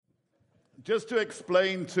Just to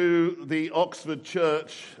explain to the Oxford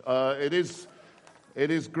Church, it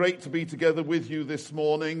is great to be together with you this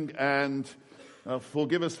morning, and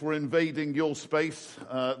forgive us for invading your space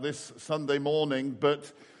this Sunday morning,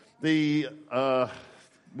 but we've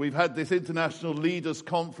had this International Leaders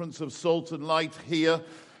Conference of Salt and Light here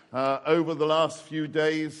over the last few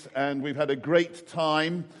days, and we've had a great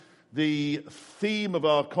time. The theme of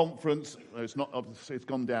our conference, it's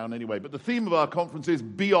gone down anyway, but the theme of our conference is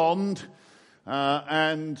Beyond.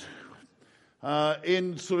 In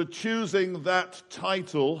sort of choosing that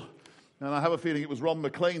title, and I have a feeling it was Ron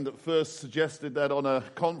McLean that first suggested that on a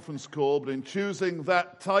conference call, but in choosing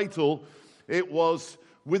that title, it was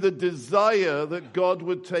with a desire that God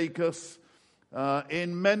would take us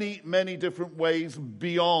in many, many different ways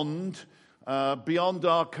beyond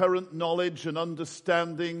our current knowledge and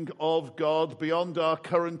understanding of God, beyond our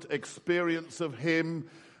current experience of Him,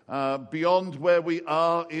 beyond where we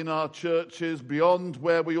are in our churches, beyond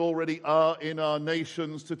where we already are in our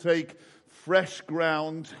nations, to take fresh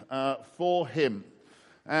ground for Him.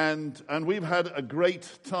 And we've had a great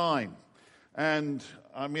time. And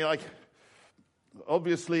I mean,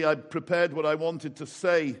 obviously I prepared what I wanted to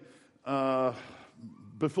say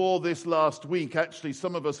before this last week. Actually,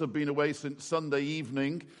 some of us have been away since Sunday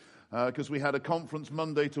evening because we had a conference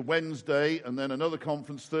Monday to Wednesday and then another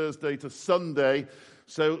conference Thursday to Sunday.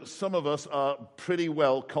 So some of us are pretty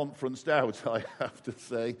well conferenced out, I have to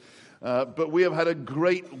say. But we have had a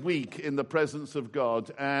great week in the presence of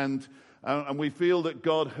God, and we feel that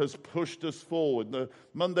God has pushed us forward. The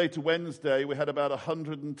Monday to Wednesday, we had about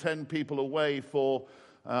 110 people away for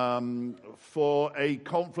a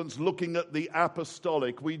conference looking at the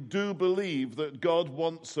apostolic. We do believe that God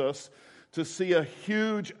wants us to see a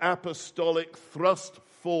huge apostolic thrust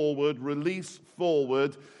forward, release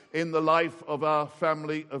forward in the life of our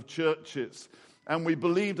family of churches. And we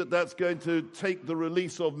believe that that's going to take the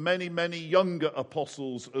release of many, many younger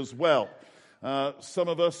apostles as well. Some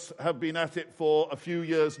of us have been at it for a few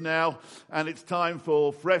years now, and it's time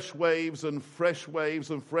for fresh waves and fresh waves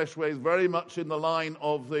and fresh waves, very much in the line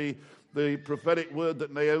of the prophetic word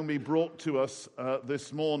that Naomi brought to us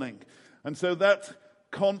this morning. And so that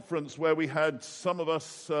conference where we had some of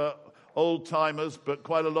us old-timers, but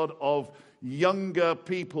quite a lot of younger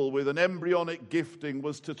people with an embryonic gifting,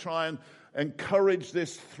 was to try and encourage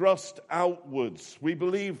this thrust outwards. We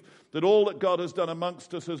believe that all that God has done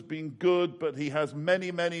amongst us has been good, but He has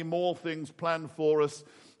many, many more things planned for us,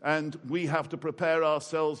 and we have to prepare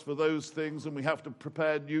ourselves for those things, and we have to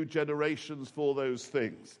prepare new generations for those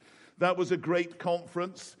things. That was a great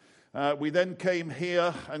conference. We then came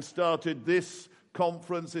here and started this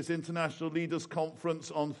conference, this International Leaders Conference,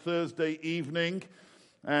 on Thursday evening,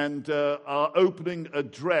 and our opening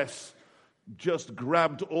address just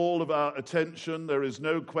grabbed all of our attention. There is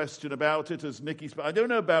no question about it, as Nikki spoke. I don't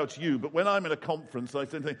know about you, but when I'm in a conference, I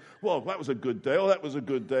tend to think, well, that was a good day, oh, that was a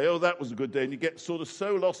good day, oh, that was a good day, and you get sort of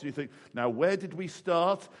so lost, and you think, now, where did we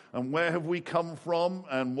start, and where have we come from,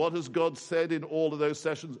 and what has God said in all of those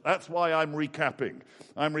sessions? That's why I'm recapping.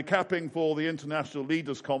 I'm recapping for the International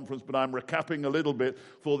Leaders Conference, but I'm recapping a little bit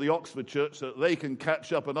for the Oxford Church so that they can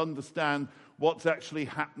catch up and understand what's actually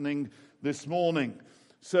happening this morning.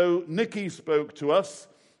 So Nikki spoke to us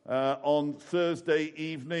on Thursday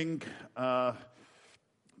evening. I'm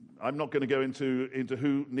not going to go into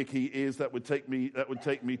who Nikki is. That would take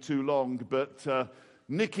me too long. But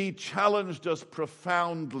Nikki challenged us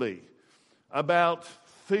profoundly about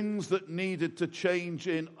things that needed to change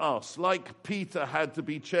in us, like Peter had to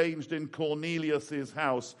be changed in Cornelius's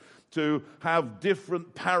house to have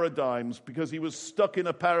different paradigms because he was stuck in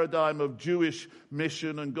a paradigm of Jewish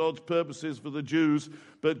mission and God's purposes for the Jews,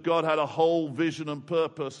 but God had a whole vision and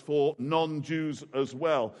purpose for non-Jews as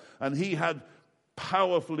well. And he had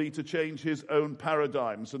powerfully to change his own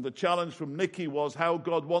paradigms. And the challenge from Nikki was how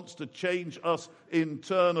God wants to change us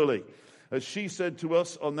internally. As she said to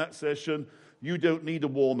us on that session, you don't need a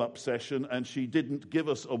warm-up session, and she didn't give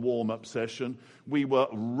us a warm-up session. We were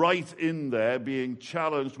right in there being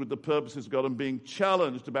challenged with the purposes of God and being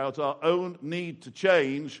challenged about our own need to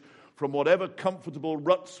change from whatever comfortable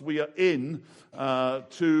ruts we are in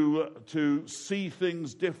to see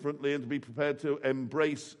things differently and to be prepared to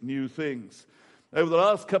embrace new things. Over the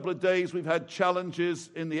last couple of days, we've had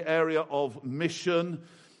challenges in the area of mission,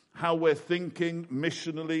 how we're thinking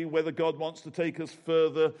missionally, whether God wants to take us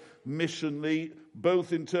further missionally,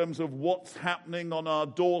 both in terms of what's happening on our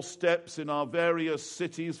doorsteps in our various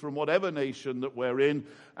cities from whatever nation that we're in,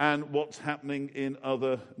 and what's happening in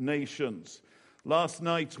other nations. Last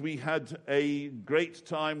night we had a great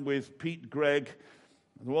time with Pete Gregg.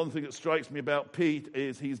 The one thing that strikes me about Pete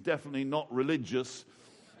is he's definitely not religious.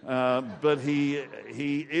 But he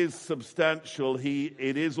is substantial.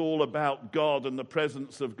 It is all about God and the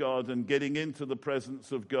presence of God and getting into the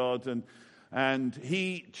presence of God. And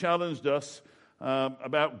he challenged us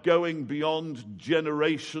about going beyond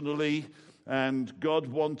generationally and God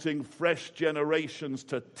wanting fresh generations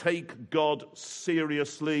to take God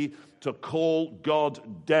seriously, to call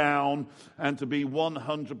God down, and to be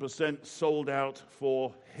 100% sold out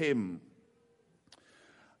for him.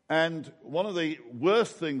 And one of the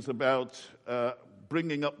worst things about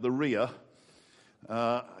bringing up the rear,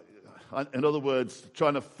 in other words,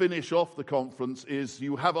 trying to finish off the conference, is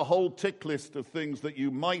you have a whole tick list of things that you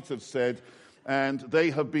might have said, and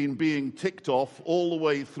they have been being ticked off all the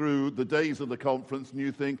way through the days of the conference, and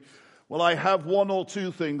you think, well, I have one or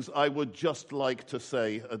two things I would just like to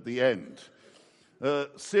say at the end.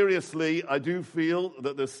 Seriously, I do feel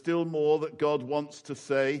that there's still more that God wants to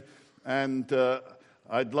say, and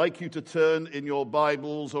I'd like you to turn in your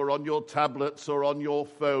Bibles or on your tablets or on your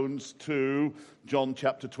phones to John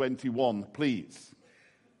chapter 21, please.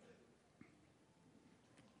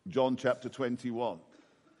 John chapter 21.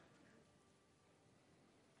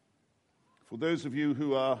 For those of you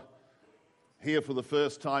who are here for the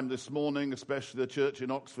first time this morning, especially the church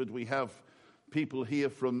in Oxford, we have people here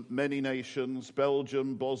from many nations: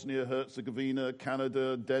 Belgium, Bosnia, Herzegovina,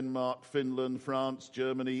 Canada, Denmark, Finland, France,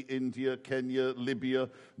 Germany, India, Kenya, Libya,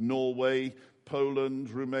 Norway, Poland,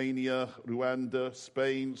 Romania, Rwanda,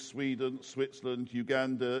 Spain, Sweden, Switzerland,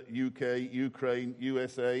 Uganda, UK, Ukraine,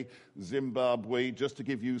 USA, Zimbabwe, just to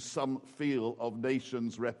give you some feel of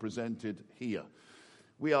nations represented here.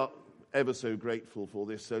 We are ever so grateful for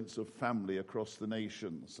this sense of family across the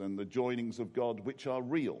nations and the joinings of God, which are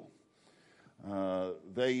real.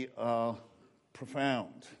 They are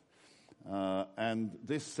profound. And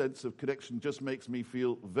this sense of connection just makes me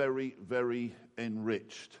feel very, very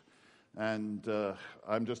enriched. And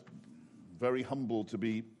I'm just very humbled to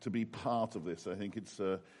be part of this. I think it's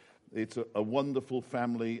a wonderful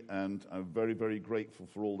family, and I'm very, very grateful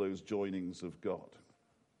for all those joinings of God.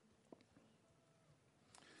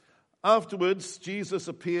 Afterwards, Jesus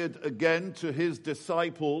appeared again to his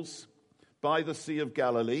disciples by the Sea of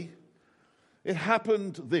Galilee. It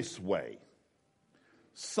happened this way.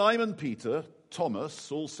 Simon Peter,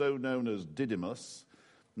 Thomas, also known as Didymus,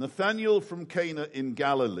 Nathanael from Cana in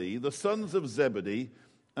Galilee, the sons of Zebedee,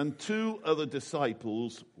 and two other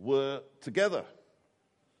disciples were together.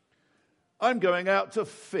 I'm going out to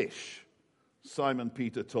fish, Simon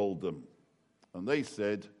Peter told them. And they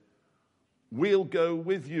said, we'll go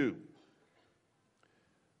with you.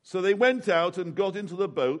 So they went out and got into the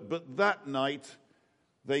boat, but that night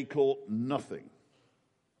they caught nothing.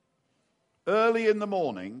 Early in the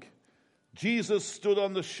morning, Jesus stood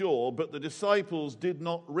on the shore, but the disciples did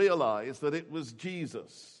not realize that it was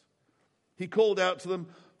Jesus. He called out to them,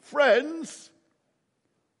 "Friends,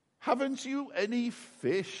 haven't you any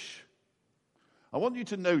fish?" I want you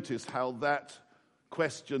to notice how that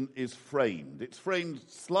question is framed. It's framed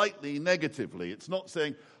slightly negatively. It's not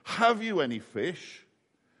saying, "Have you any fish?"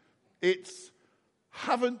 It's,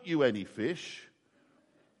 "Haven't you any fish?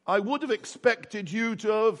 I would have expected you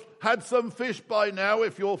to have had some fish by now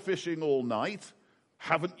if you're fishing all night.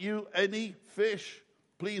 Haven't you any fish?"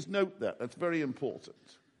 Please note that. That's very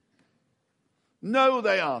important. "No,"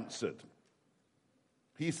 they answered.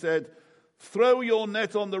 He said, "Throw your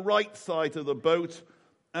net on the right side of the boat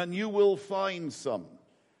and you will find some."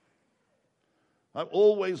 I've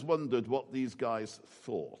always wondered what these guys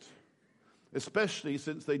thought, especially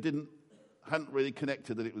since they hadn't really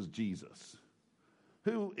connected that it was Jesus.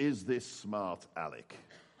 Who is this smart Alec?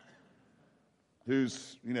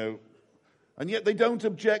 Who's, and yet they don't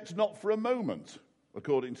object, not for a moment,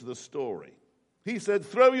 according to the story. He said,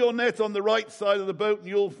 "Throw your net on the right side of the boat and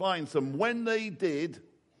you'll find some." When they did,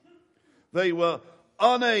 they were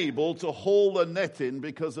unable to haul the net in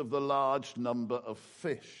because of the large number of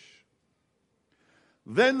fish.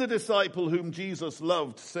 Then the disciple whom Jesus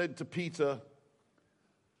loved said to Peter,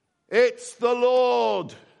 "It's the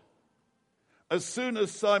Lord." As soon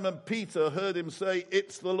as Simon Peter heard him say,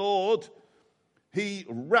 "It's the Lord," he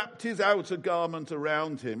wrapped his outer garment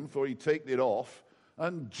around him, for he'd taken it off,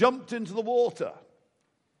 and jumped into the water.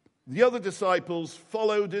 The other disciples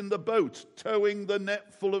followed in the boat, towing the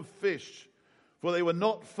net full of fish, for they were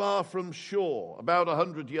not far from shore, about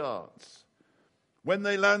 100 yards. When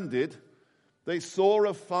they landed, they saw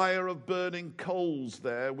a fire of burning coals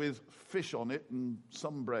there with fish on it and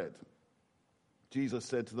some bread. Jesus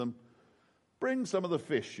said to them, "Bring some of the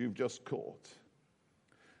fish you've just caught."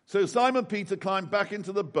 So Simon Peter climbed back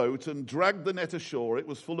into the boat and dragged the net ashore. It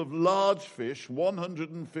was full of large fish,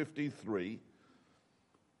 153.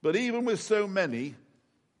 But even with so many,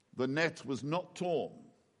 the net was not torn.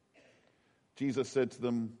 Jesus said to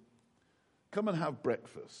them, "Come and have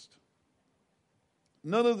breakfast."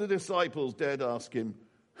 None of the disciples dared ask him,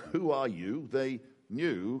 "Who are you?" They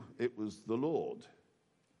knew it was the Lord.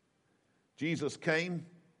 Jesus came,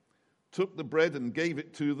 took the bread and gave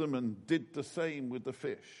it to them, and did the same with the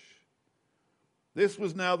fish. This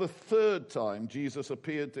was now the third time Jesus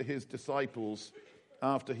appeared to his disciples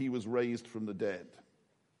after he was raised from the dead.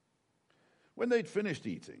 When they'd finished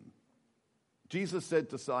eating, Jesus said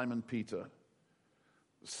to Simon Peter,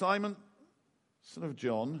 "Simon, son of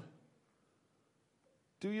John,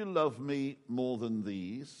 do you love me more than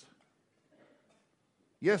these?"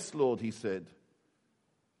 "Yes, Lord," he said.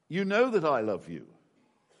 "You know that I love you."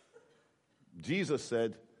 Jesus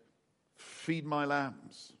said, "Feed my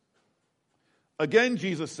lambs." Again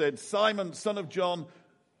Jesus said, "Simon, son of John,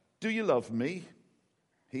 do you love me?"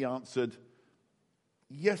 He answered,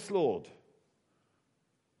 "Yes, Lord.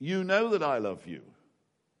 You know that I love you."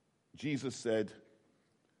 Jesus said,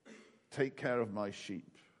 "Take care of my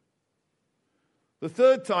sheep." The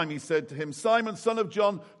third time he said to him, "Simon, son of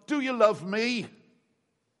John, do you love me?"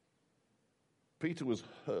 Peter was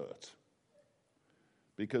hurt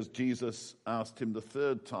because Jesus asked him the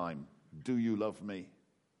third time, "Do you love me?"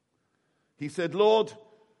 He said, "Lord,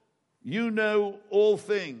 you know all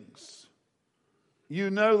things. You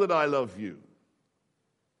know that I love you."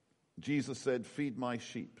 Jesus said, "Feed my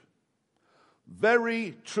sheep.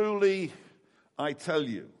 Very truly, I tell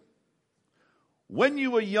you, when you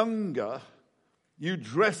were younger, you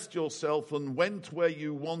dressed yourself and went where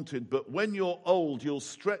you wanted, but when you're old, you'll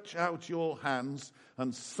stretch out your hands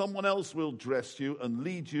and someone else will dress you and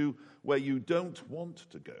lead you where you don't want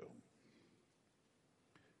to go."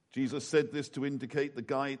 Jesus said this to indicate the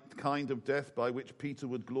kind of death by which Peter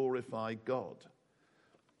would glorify God.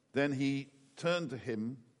 Then he turned to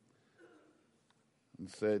him and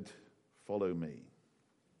said, "Follow me."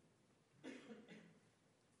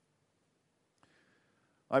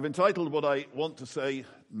 I've entitled what I want to say,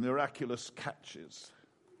 "Miraculous Catches."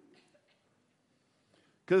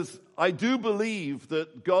 Because I do believe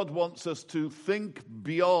that God wants us to think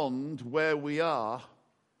beyond where we are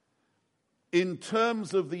in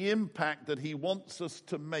terms of the impact that he wants us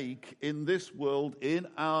to make in this world, in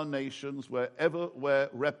our nations, wherever we're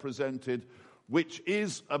represented, which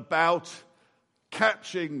is about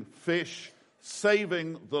catching fish,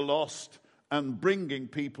 saving the lost, and bringing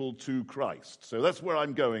people to Christ. So that's where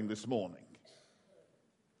I'm going this morning.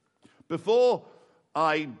 Before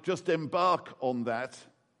I just embark on that,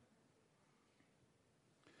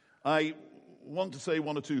 I want to say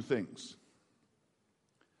one or two things.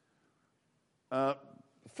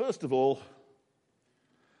 First of all,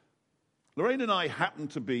 Lorraine and I happen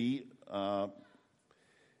to be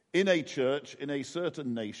in a church in a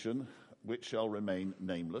certain nation, which shall remain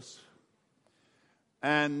nameless.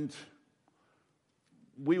 And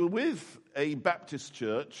we were with a Baptist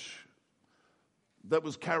church that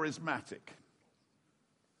was charismatic.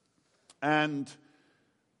 And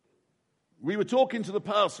we were talking to the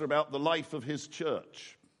pastor about the life of his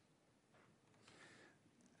church.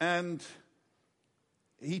 And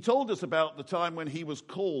he told us about the time when he was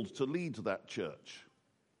called to lead that church.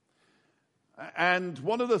 And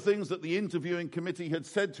one of the things that the interviewing committee had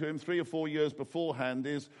said to him 3 or 4 years beforehand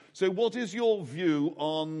is, "So what is your view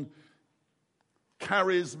on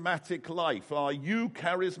charismatic life? Are you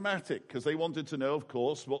charismatic?" Because they wanted to know, of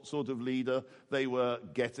course, what sort of leader they were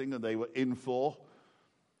getting and they were in for.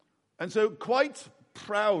 And so quite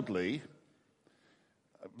proudly,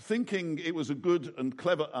 thinking it was a good and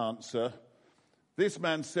clever answer, this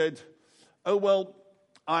man said, "Oh, well,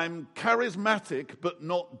 I'm charismatic but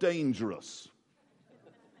not dangerous."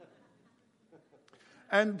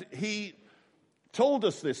 And he told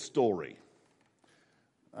us this story.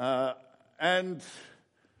 And,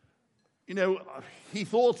 he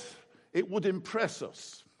thought it would impress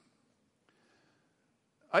us.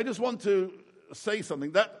 I just want to say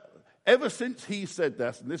something. That ever since he said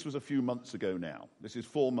that, and this was a few months ago now, this is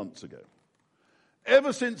 4 months ago,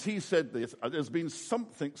 ever since he said this, there's been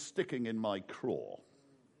something sticking in my craw.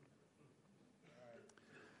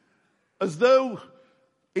 As though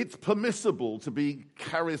it's permissible to be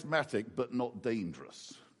charismatic but not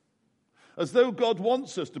dangerous. As though God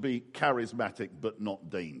wants us to be charismatic but not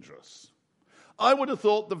dangerous. I would have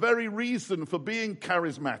thought the very reason for being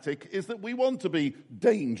charismatic is that we want to be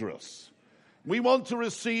dangerous. We want to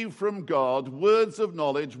receive from God words of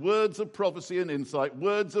knowledge, words of prophecy and insight,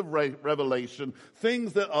 words of revelation,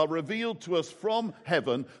 things that are revealed to us from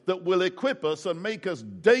heaven that will equip us and make us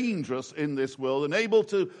dangerous in this world and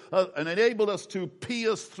enable us to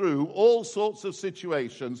pierce through all sorts of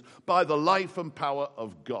situations by the life and power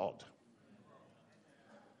of God.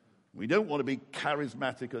 We don't want to be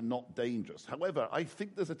charismatic and not dangerous. However, I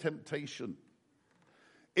think there's a temptation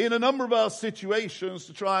in a number of our situations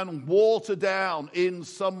to try and water down in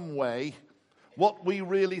some way what we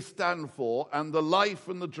really stand for and the life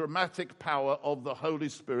and the dramatic power of the Holy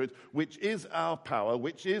Spirit, which is our power,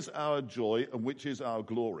 which is our joy, and which is our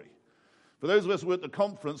glory. For those of us who were at the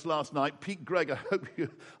conference last night, Pete Greig,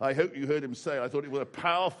 I hope you heard him say, I thought it was a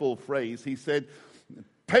powerful phrase. He said,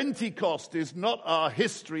 Pentecost is not our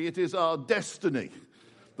history, it is our destiny.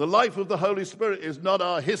 The life of the Holy Spirit is not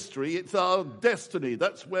our history, it's our destiny.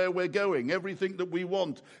 That's where we're going. Everything that we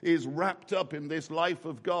want is wrapped up in this life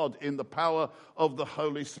of God, in the power of the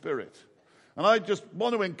Holy Spirit. And I just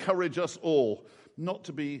want to encourage us all not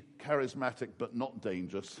to be charismatic but not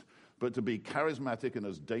dangerous, but to be charismatic and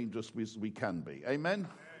as dangerous as we can be. Amen?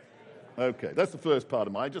 Okay, that's the first part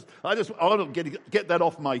of I want to get that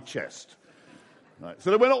off my chest. Right,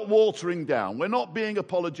 so that we're not watering down. We're not being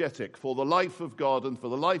apologetic for the life of God and for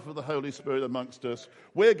the life of the Holy Spirit amongst us.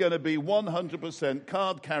 We're going to be 100%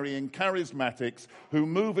 card-carrying charismatics who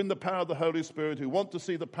move in the power of the Holy Spirit, who want to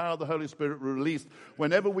see the power of the Holy Spirit released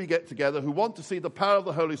whenever we get together, who want to see the power of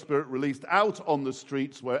the Holy Spirit released out on the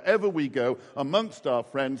streets wherever we go amongst our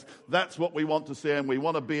friends. That's what we want to see, and we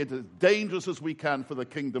want to be as dangerous as we can for the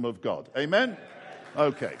kingdom of God. Amen?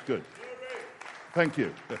 Okay, good. Thank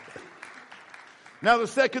you. Now, the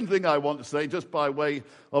second thing I want to say, just by way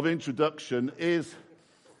of introduction, is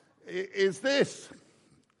this.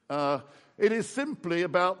 It is simply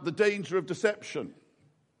about the danger of deception.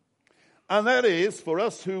 And that is, for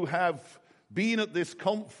us who have been at this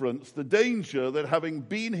conference, the danger that having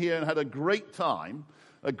been here and had a great time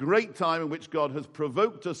in which God has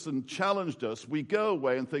provoked us and challenged us, we go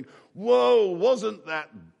away and think, whoa, wasn't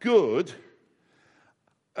that good?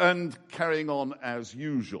 And carrying on as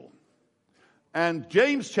usual. And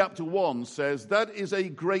James chapter 1 says that is a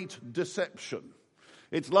great deception.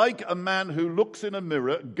 It's like a man who looks in a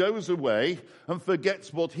mirror, goes away, and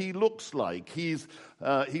forgets what he looks like. He's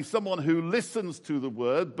someone who listens to the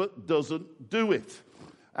word but doesn't do it.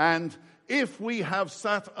 And if we have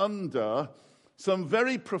sat under some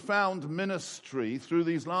very profound ministry through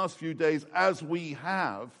these last few days, as we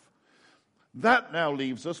have, that now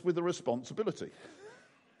leaves us with a responsibility.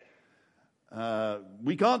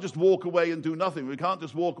 We can't just walk away and do nothing. We can't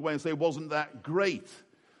just walk away and say, wasn't that great?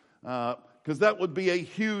 Because that would be a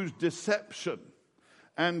huge deception.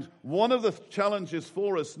 And one of the challenges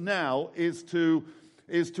for us now is to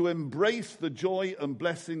embrace the joy and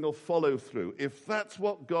blessing of follow-through. If that's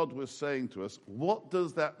what God was saying to us, what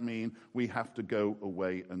does that mean we have to go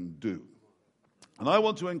away and do? And I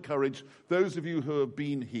want to encourage those of you who have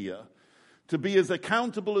been here to be as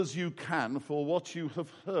accountable as you can for what you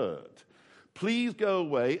have heard. Please go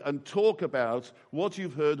away and talk about what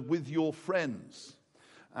you've heard with your friends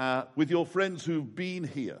who've been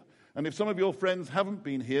here. And if some of your friends haven't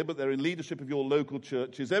been here, but they're in leadership of your local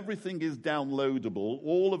churches, everything is downloadable.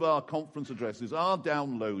 All of our conference addresses are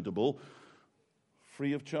downloadable.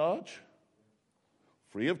 Free of charge.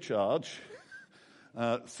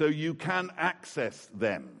 So you can access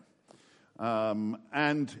them.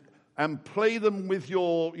 And play them with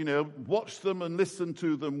your, watch them and listen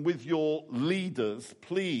to them with your leaders,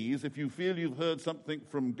 please, if you feel you've heard something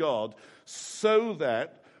from God, so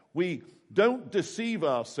that we don't deceive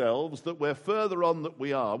ourselves that we're further on than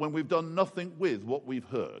we are when we've done nothing with what we've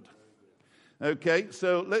heard. Okay,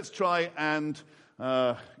 so let's try and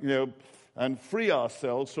free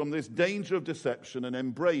ourselves from this danger of deception and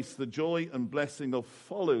embrace the joy and blessing of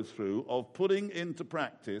follow-through, of putting into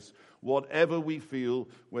practice whatever we feel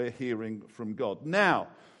we're hearing from God. Now,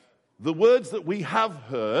 the words that we have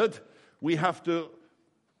heard, we have to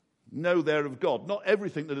know they're of God. Not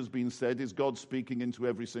everything that has been said is God speaking into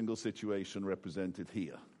every single situation represented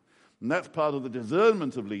here. And that's part of the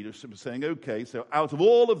discernment of leadership, saying, okay, so out of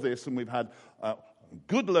all of this, and we've had a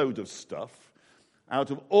good load of stuff, out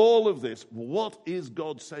of all of this, what is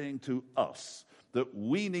God saying to us that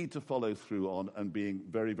we need to follow through on, and being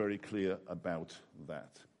very, very clear about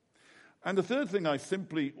that? And the third thing I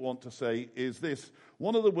simply want to say is this.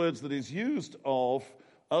 One of the words that is used of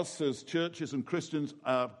us as churches and Christians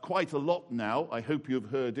quite a lot now, I hope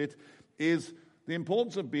you've heard it, is the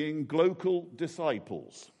importance of being global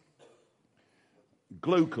disciples.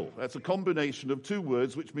 Global. That's a combination of two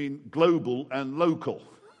words which mean global and local.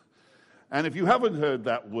 And if you haven't heard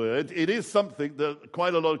that word, it is something that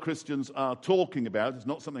quite a lot of Christians are talking about. It's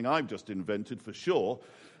not something I've just invented for sure.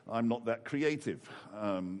 I'm not that creative,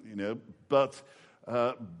 but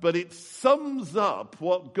it sums up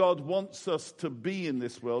what God wants us to be in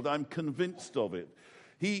this world. I'm convinced of it.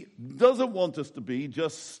 He doesn't want us to be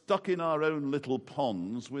just stuck in our own little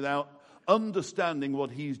ponds without understanding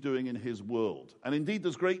what he's doing in his world. And indeed,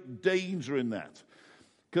 there's great danger in that.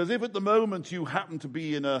 Because if at the moment you happen to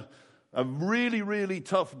be in a really, really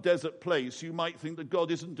tough desert place, you might think that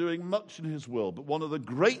God isn't doing much in his world. But one of the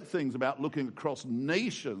great things about looking across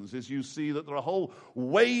nations is you see that there are whole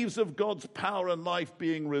waves of God's power and life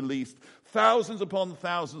being released. Thousands upon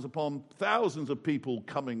thousands of people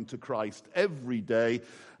coming to Christ every day.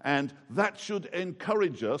 And that should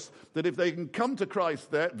encourage us that if they can come to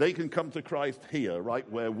Christ there, they can come to Christ here, right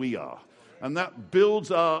where we are. And that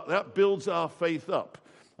builds our faith up.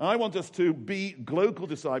 I want us to be global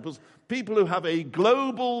disciples, people who have a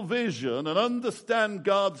global vision and understand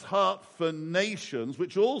God's heart for nations,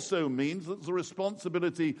 which also means that there's a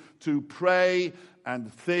responsibility to pray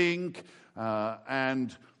and think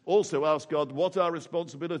and also ask God what our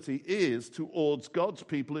responsibility is towards God's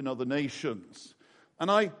people in other nations. And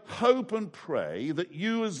I hope and pray that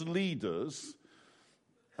you as leaders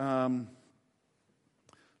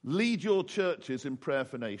lead your churches in prayer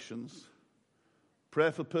for nations.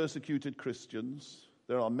 Prayer for persecuted Christians.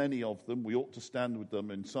 There are many of them. We ought to stand with them.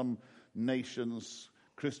 In some nations,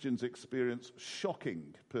 Christians experience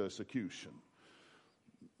shocking persecution.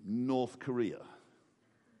 North Korea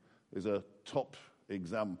is a top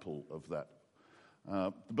example of that.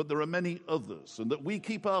 But there are many others. And that we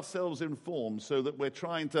keep ourselves informed so that we're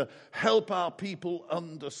trying to help our people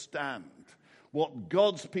understand what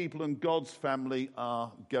God's people and God's family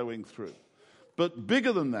are going through. But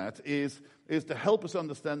bigger than that is to help us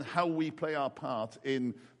understand how we play our part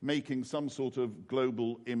in making some sort of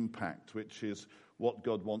global impact, which is what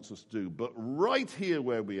God wants us to do. But right here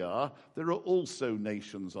where we are, there are also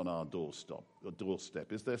nations on our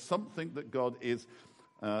doorstep. Is there something that God is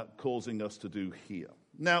causing us to do here?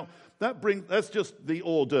 Now, that's just the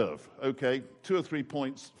hors d'oeuvre, okay? 2 or 3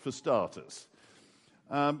 points for starters.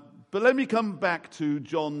 But let me come back to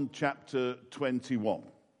John chapter 21.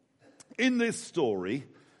 In this story,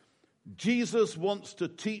 Jesus wants to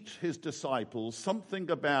teach his disciples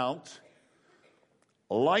something about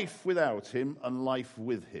life without him and life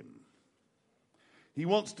with him. He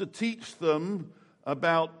wants to teach them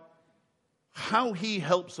about how he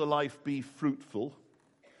helps a life be fruitful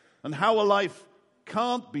and how a life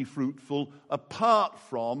can't be fruitful apart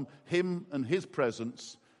from him and his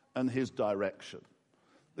presence and his direction.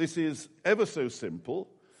 This is ever so simple,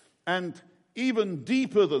 and even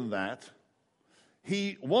deeper than that,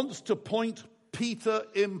 he wants to point Peter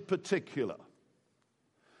in particular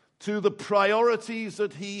to the priorities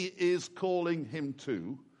that he is calling him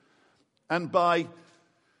to. And by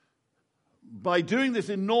doing this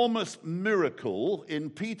enormous miracle in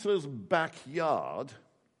Peter's backyard,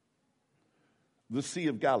 the Sea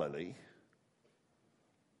of Galilee,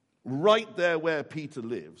 right there where Peter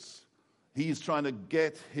lives, he's trying to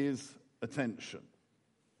get his attention.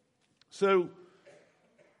 So,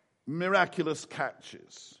 miraculous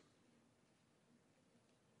catches.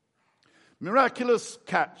 Miraculous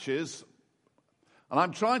catches, and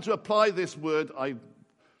I'm trying to apply this word, I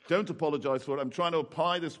don't apologize for it, I'm trying to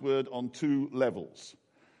apply this word on 2 levels.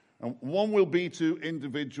 And one will be to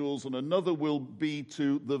individuals, and another will be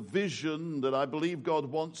to the vision that I believe God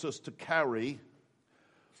wants us to carry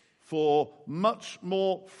for much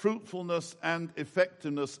more fruitfulness and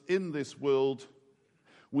effectiveness in this world.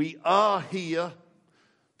 We are here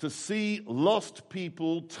to see lost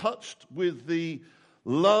people touched with the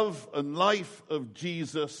love and life of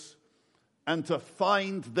Jesus and to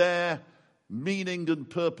find their meaning and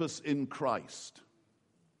purpose in Christ.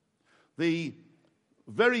 The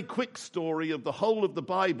very quick story of the whole of the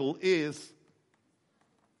Bible is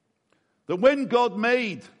that when God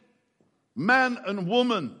made man and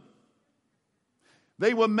woman,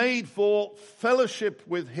 they were made for fellowship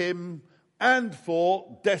with him and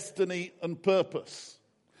for destiny and purpose.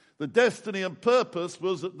 The destiny and purpose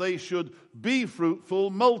was that they should be fruitful,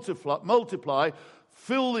 multiply,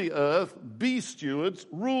 fill the earth, be stewards,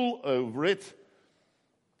 rule over it,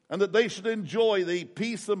 and that they should enjoy the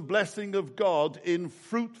peace and blessing of God in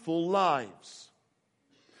fruitful lives.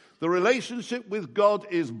 The relationship with God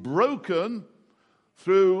is broken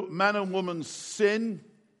through man and woman's sin,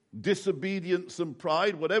 disobedience and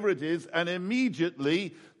pride, whatever it is, and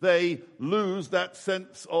immediately they lose that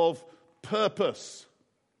sense of purpose.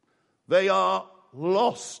 They are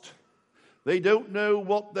lost. They don't know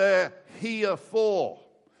what they're here for.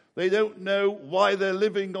 They don't know why they're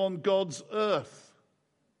living on God's earth.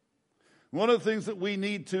 One of the things that we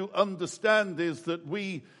need to understand is that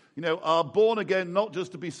we, are born again not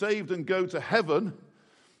just to be saved and go to heaven,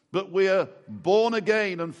 but we are born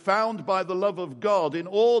again and found by the love of God in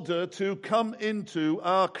order to come into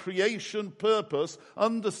our creation purpose,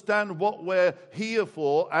 understand what we're here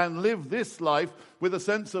for, and live this life with a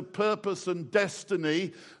sense of purpose and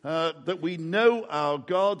destiny, that we know our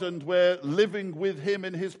God and we're living with him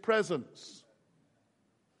in his presence.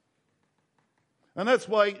 And that's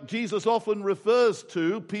why Jesus often refers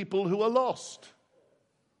to people who are lost.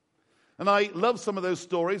 And I love some of those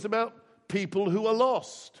stories about people who are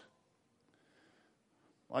lost.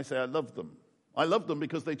 I say I love them. I love them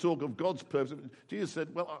because they talk of God's purpose. Jesus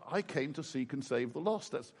said, well, I came to seek and save the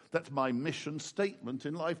lost. That's my mission statement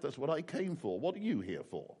in life. That's what I came for. What are you here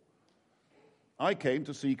for? I came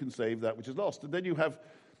to seek and save that which is lost. And then you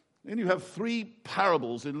have 3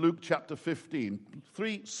 parables in Luke chapter 15,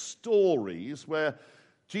 3 stories where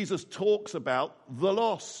Jesus talks about the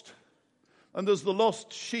lost. And there's the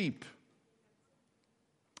lost sheep.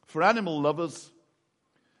 For animal lovers,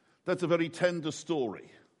 that's a very tender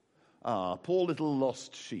story. Poor little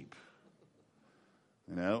lost sheep.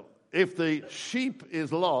 If the sheep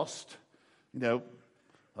is lost, the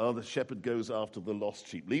shepherd goes after the lost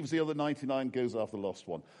sheep, leaves the other 99, goes after the lost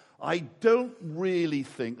one. I don't really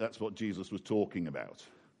think that's what Jesus was talking about.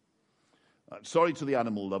 Sorry to the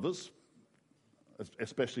animal lovers,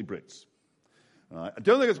 especially Brits. I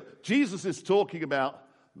don't think Jesus is talking about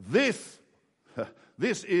this.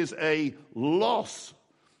 This is a loss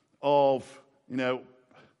of the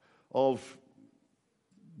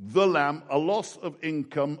lamb, a loss of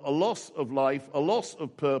income, a loss of life, a loss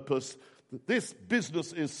of purpose. This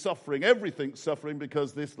business is suffering, everything's suffering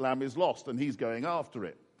because this lamb is lost and he's going after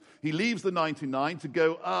it. He leaves the 99 to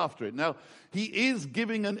go after it. Now, he is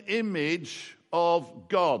giving an image of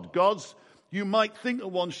God. You might think that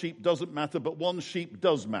one sheep doesn't matter, but one sheep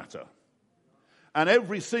does matter. And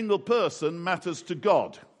every single person matters to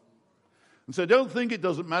God. And so don't think it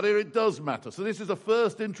doesn't matter, it does matter. So this is a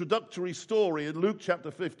first introductory story in Luke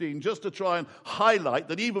chapter 15, just to try and highlight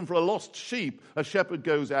that even for a lost sheep, a shepherd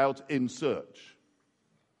goes out in search.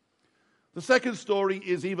 The second story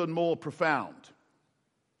is even more profound.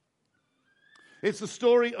 It's the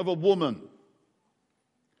story of a woman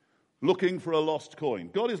looking for a lost coin.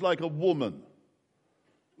 God is like a woman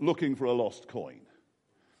looking for a lost coin.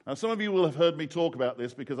 Now, some of you will have heard me talk about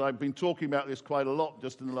this because I've been talking about this quite a lot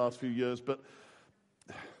just in the last few years, but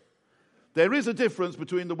there is a difference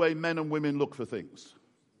between the way men and women look for things.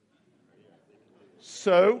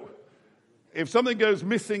 So, if something goes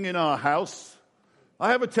missing in our house, I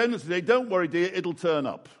have a tendency to say, don't worry, dear, it'll turn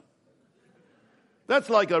up. That's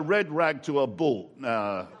like a red rag to a bull,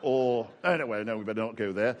 anyway, no, we better not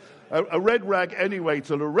go there. A red rag anyway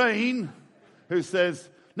to Lorraine, who says,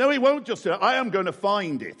 no, he won't just say, I am going to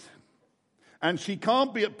find it. And she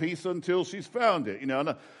can't be at peace until she's found it.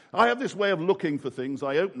 And I have this way of looking for things.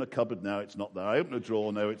 I open a cupboard, now it's not there. I open a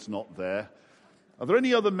drawer, no, it's not there. Are there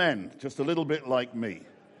any other men just a little bit like me?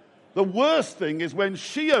 The worst thing is when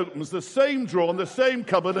she opens the same drawer in the same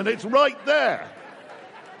cupboard and it's right there.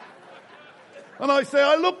 And I say,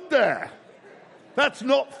 I looked there. That's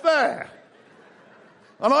not fair.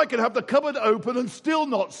 And I can have the cupboard open and still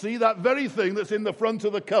not see that very thing that's in the front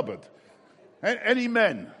of the cupboard. Any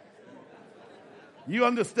men? You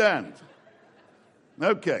understand?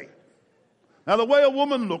 Okay. Now, the way a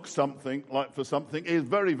woman looks for something is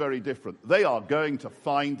very, very different. They are going to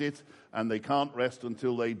find it, and they can't rest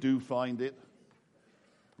until they do find it.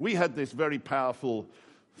 We had this very powerful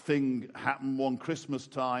thing happen one Christmas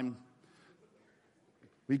time.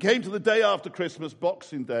 We came to the day after Christmas,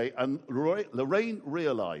 Boxing Day, and Lorraine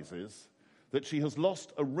realizes that she has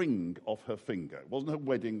lost a ring off her finger. It wasn't her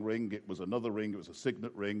wedding ring, it was another ring, it was a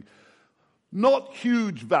signet ring. Not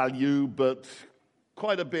huge value, but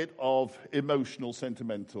quite a bit of emotional,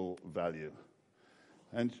 sentimental value.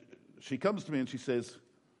 And she comes to me and she says,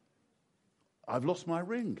 I've lost my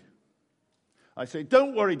ring. I say,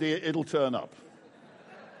 don't worry, dear, it'll turn up.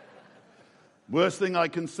 Worst thing I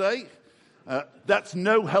can say? That's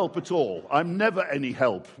no help at all. I'm never any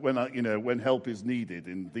help when help is needed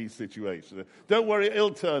in these situations. Don't worry,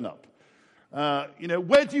 it'll turn up.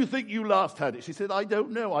 Where do you think you last had it? She said, I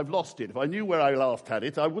don't know, I've lost it. If I knew where I last had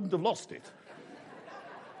it, I wouldn't have lost it.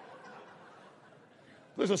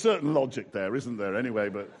 There's a certain logic there, isn't there, anyway?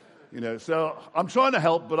 But, so I'm trying to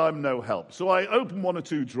help, but I'm no help. So I open one or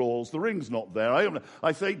two drawers, the ring's not there.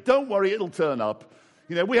 I say, don't worry, it'll turn up.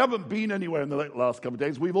 We haven't been anywhere in the last couple of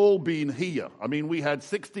days. We've all been here. I mean, we had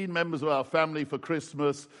 16 members of our family for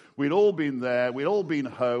Christmas. We'd all been there. We'd all been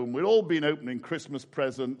home. We'd all been opening Christmas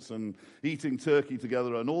presents and eating turkey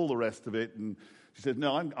together and all the rest of it. And she said,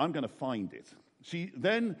 no, I'm going to find it. She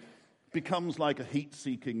then becomes like a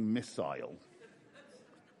heat-seeking missile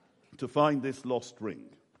to find this lost ring.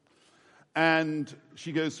 And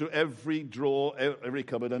she goes through every drawer, every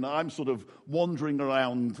cupboard, and I'm sort of wandering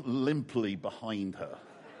around limply behind her.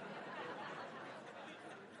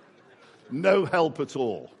 No help at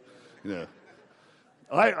all.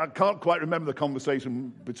 I can't quite remember the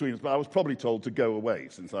conversation between us, but I was probably told to go away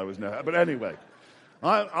since I was no. But anyway,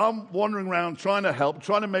 I'm wandering around trying to help,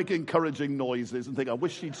 trying to make encouraging noises, and think, I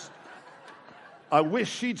wish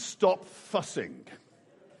she'd stop fussing.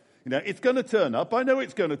 It's going to turn up. I know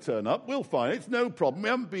it's going to turn up. We'll find it. It's no problem. We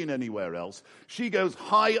haven't been anywhere else. She goes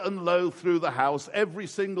high and low through the house, every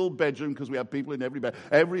single bedroom, because we have people in every bed.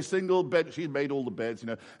 Every single bed. She's made all the beds,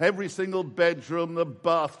 Every single bedroom, the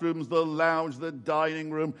bathrooms, the lounge, the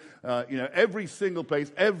dining room, every single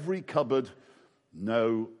place, every cupboard.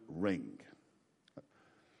 No ring.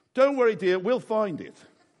 Don't worry, dear. We'll find it.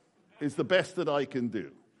 It's the best that I can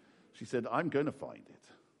do. She said, I'm going to find it.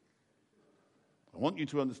 I want you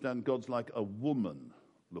to understand God's like a woman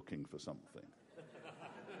looking for something.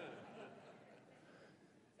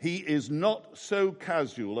 He is not so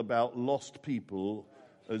casual about lost people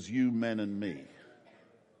as you men and me.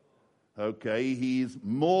 Okay, he's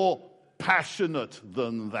more passionate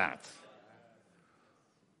than that.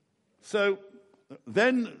 So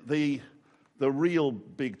then the real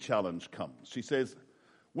big challenge comes. She says,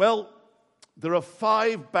 well, there are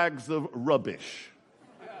 5 bags of rubbish.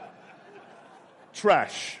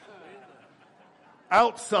 Trash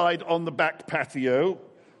outside on the back patio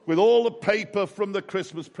with all the paper from the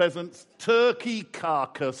Christmas presents, turkey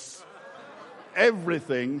carcass,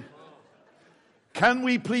 everything. Can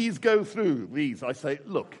we please go through these? I say,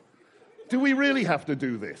 look, do we really have to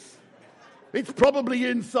do this? It's probably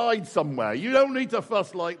inside somewhere. You don't need to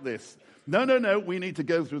fuss like this. No, we need to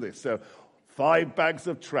go through this. So 5 bags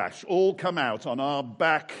of trash all come out on our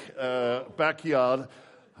backyard.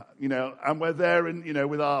 And we're there,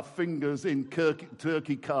 with our fingers in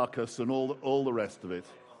turkey carcass and all the rest of it.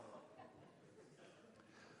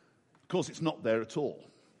 Of course, it's not there at all.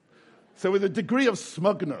 So with a degree of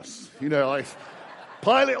smugness, I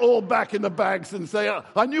pile it all back in the bags and say,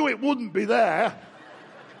 I knew it wouldn't be there.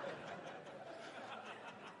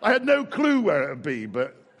 I had no clue where it would be,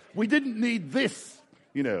 but we didn't need this,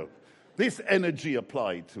 this energy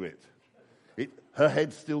applied to it. Her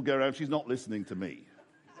head's still going around. She's not listening to me.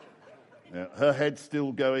 Her head's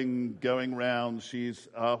still going round. She's,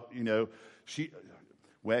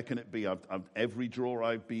 where can it be? Every drawer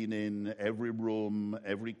I've been in, every room,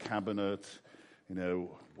 every cabinet,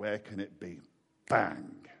 where can it be?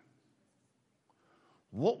 Bang.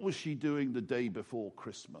 What was she doing the day before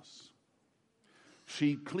Christmas?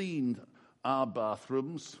 She cleaned our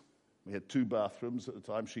bathrooms. We had 2 bathrooms at the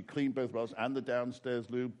time. She cleaned both bathrooms and the downstairs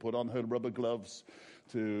loo, put on her rubber gloves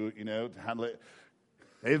to handle it.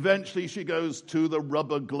 Eventually she goes to the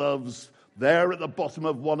rubber gloves. There at the bottom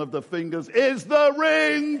of one of the fingers is the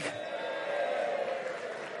ring.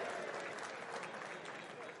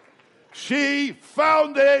 She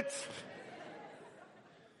found it.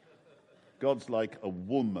 God's like a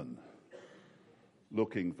woman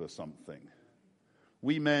looking for something.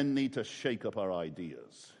 We men need to shake up our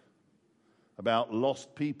ideas about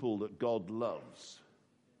lost people that God loves.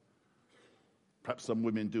 Perhaps some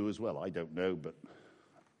women do as well. I don't know, but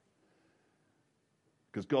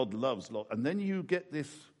because God loves lost. And then you get this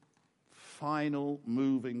final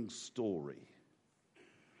moving story.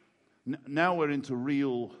 Now we're into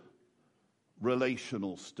real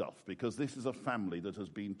relational stuff, because this is a family that has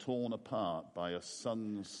been torn apart by a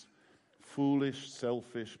son's foolish,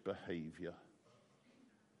 selfish behavior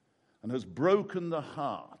and has broken the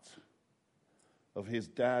heart of his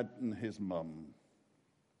dad and his mum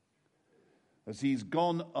as he's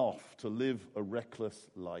gone off to live a reckless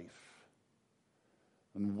life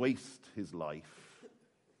and waste his life.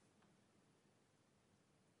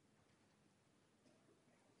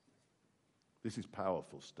 This is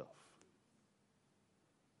powerful stuff.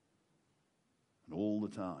 And all the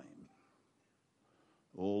time,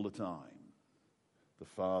 the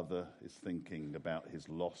father is thinking about his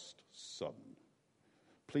lost son.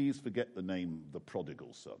 Please forget the name, the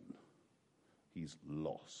prodigal son. He's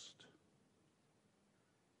lost.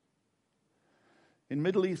 In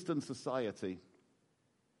Middle Eastern society,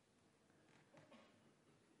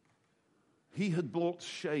 he had brought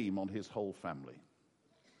shame on his whole family.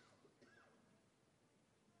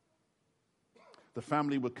 The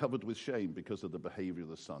family were covered with shame because of the behavior of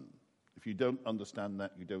the son. If you don't understand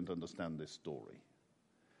that, you don't understand this story.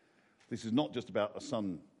 This is not just about a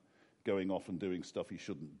son going off and doing stuff he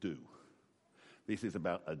shouldn't do. This is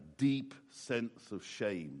about a deep sense of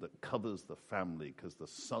shame that covers the family because the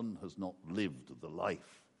son has not lived the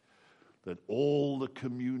life that all the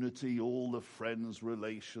community, all the friends,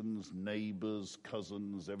 relations, neighbors,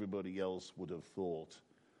 cousins, everybody else would have thought.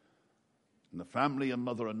 And the family and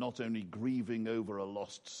mother are not only grieving over a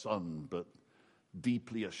lost son, but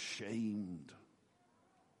deeply ashamed.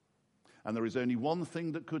 And there is only one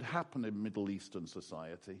thing that could happen in Middle Eastern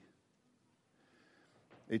society.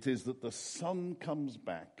 It is that the son comes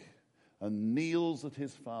back and kneels at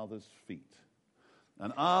his father's feet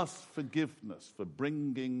and asks forgiveness for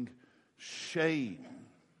bringing shame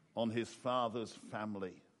on his father's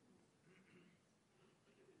family.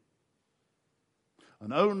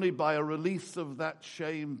 And only by a release of that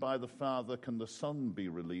shame by the father can the son be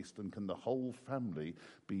released and can the whole family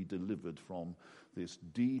be delivered from this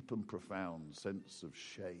deep and profound sense of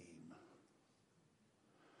shame.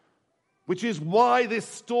 Which is why this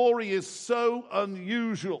story is so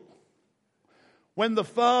unusual. When the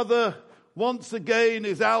father once again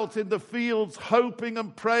is out in the fields hoping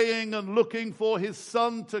and praying and looking for his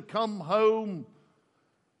son to come home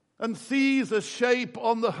and sees a shape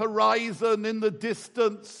on the horizon in the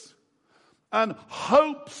distance and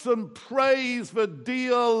hopes and prays for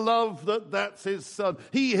dear love that that's his son.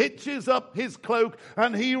 He hitches up his cloak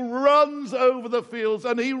and he runs over the fields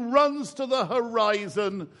and he runs to the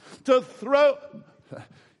horizon to throw...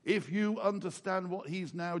 If you understand what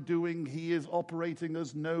he's now doing, he is operating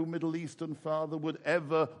as no Middle Eastern father would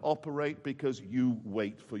ever operate, because you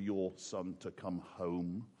wait for your son to come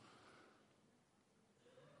home.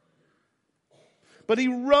 But he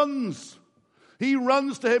runs. He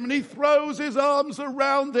runs to him and he throws his arms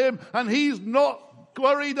around him, and he's not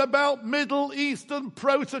worried about Middle Eastern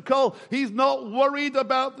protocol. He's not worried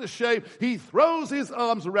about the shame. He throws his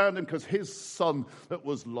arms around him because his son that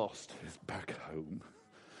was lost is back home.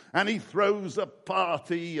 And he throws a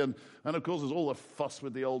party, and of course there's all the fuss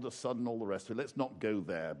with the older son and all the rest of it. Let's not go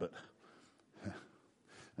there, but...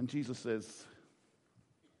 And Jesus says,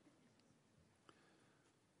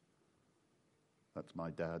 that's my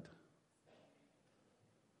dad.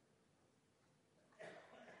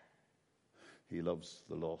 He loves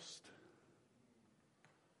the lost.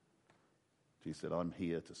 Jesus said, I'm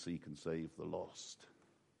here to seek and save the lost.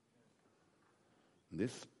 And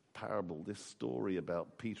this parable, this story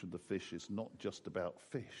about Peter and the fish, is not just about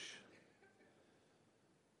fish.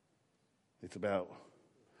 It's about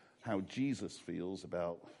how Jesus feels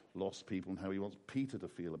about lost people and how he wants Peter to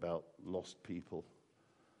feel about lost people.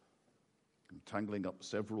 I'm tangling up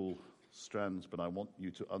several strands, but I want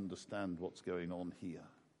you to understand what's going on here.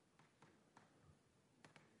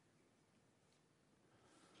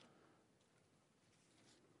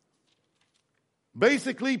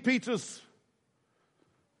 Basically, Peter's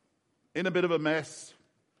in a bit of a mess.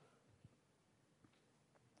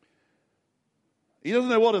 He doesn't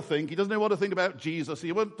know what to think. He doesn't know what to think about Jesus.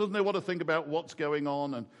 He doesn't know what to think about what's going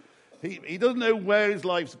on. And he doesn't know where his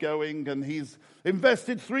life's going. And he's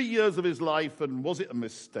invested 3 years of his life, and was it a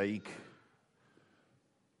mistake?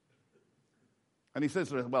 And he says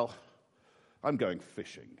to her, well, I'm going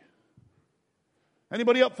fishing.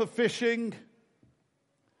 Anybody up for fishing?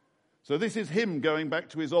 So this is him going back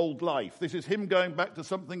to his old life. This is him going back to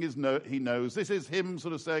something he knows. This is him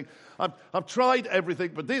sort of saying, I've tried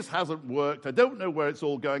everything, but this hasn't worked. I don't know where it's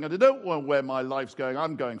all going, and I don't know where my life's going.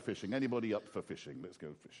 I'm going fishing. Anybody up for fishing? Let's go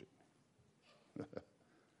fishing.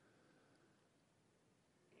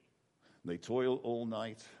 They toil all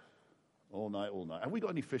night. Have we got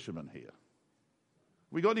any fishermen here?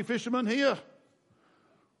 We got any fishermen here?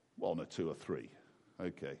 1 or 2 or 3.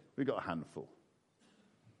 Okay, we got a handful.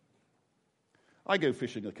 I go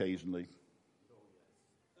fishing occasionally.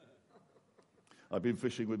 I've been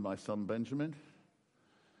fishing with my son Benjamin.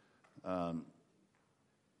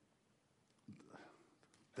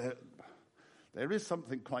 There is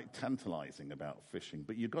something quite tantalizing about fishing,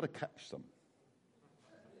 but you've got to catch some.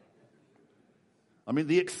 I mean,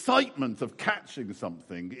 the excitement of catching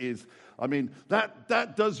something is,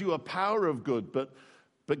 that does you a power of good,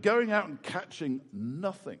 but going out and catching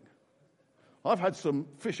nothing. I've had some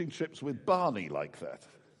fishing trips with Barney like that.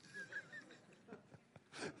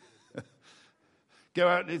 Go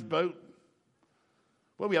out in his boat.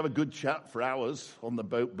 Well, we have a good chat for hours on the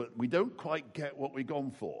boat, but we don't quite get what we've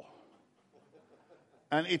gone for.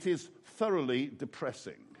 And it is thoroughly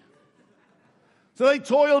depressing. So they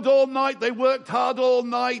toiled all night, they worked hard all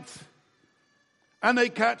night, and they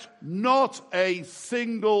catch not a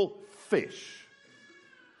single fish.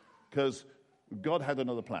 because God had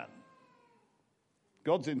another plan.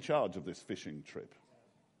 God's in charge of this fishing trip.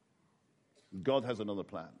 God has another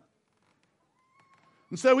plan.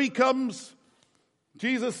 And so he comes,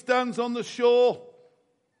 Jesus stands on the shore,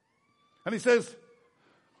 and he says,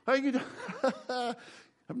 "How you doing? You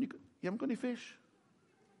haven't got any fish?"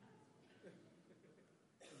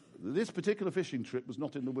 This particular fishing trip was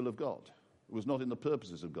not in the will of God. It was not in the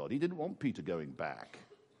purposes of God. He didn't want Peter going back.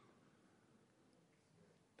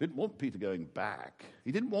 He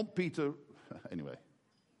didn't want Peter, anyway.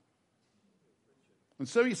 And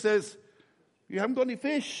so he says, "You haven't got any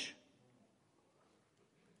fish?"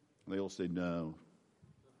 And they all say, "No."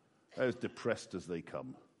 They're as depressed as they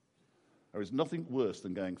come. There is nothing worse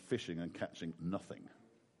than going fishing and catching nothing.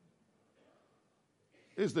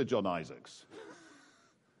 Is there, John Isaacs?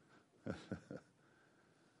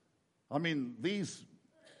 I mean, these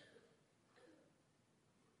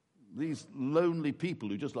lonely people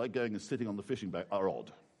who just like going and sitting on the fishing boat are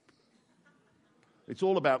odd. It's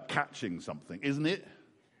all about catching something, isn't it?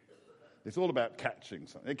 It's all about catching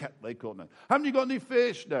something. They caught no. "Haven't you got any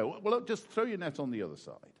fish?" "No." "Well, just throw your net on the other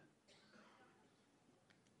side."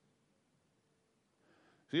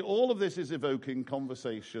 See, all of this is evoking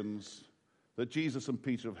conversations that Jesus and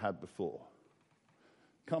Peter have had before.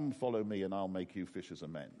 "Come, follow me, and I'll make you fishers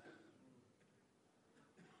of men."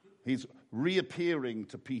 He's reappearing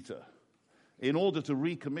to Peter in order to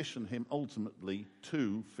recommission him ultimately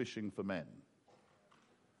to fishing for men,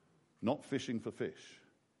 not fishing for fish.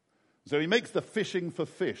 So he makes the fishing for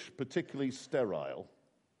fish particularly sterile,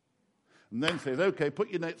 and then says, "Okay, put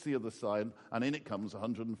your nets the other side," and in it comes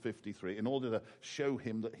 153 in order to show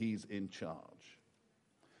him that he's in charge.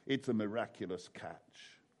 It's a miraculous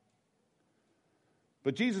catch.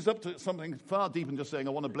 But Jesus is up to something far deeper than just saying,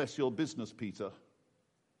 "I want to bless your business, Peter."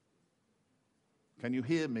 Can you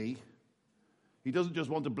hear me? He doesn't just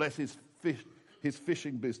want to bless his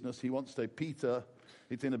fishing business. He wants to say, "Peter,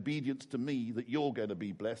 it's in obedience to me that you're going to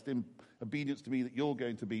be blessed. In obedience to me that you're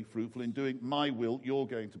going to be fruitful. In doing my will, you're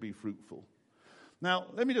going to be fruitful." Now,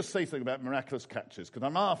 let me just say something about miraculous catches, because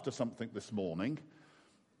I'm after something this morning.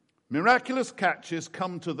 Miraculous catches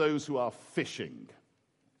come to those who are fishing.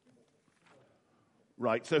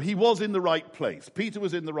 Right, so he was in the right place. Peter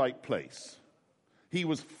was in the right place. He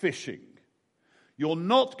was fishing. You're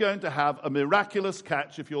not going to have a miraculous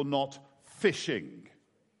catch if you're not fishing.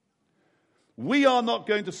 We are not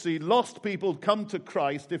going to see lost people come to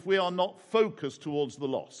Christ if we are not focused towards the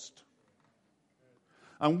lost.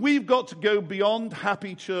 And we've got to go beyond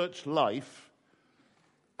happy church life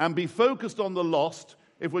and be focused on the lost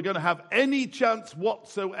if we're going to have any chance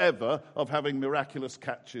whatsoever of having miraculous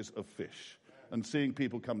catches of fish and seeing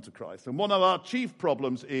people come to Christ. And one of our chief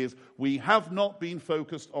problems is we have not been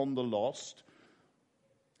focused on the lost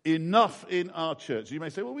enough in our church. You may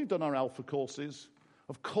say, "Well, we've done our Alpha courses."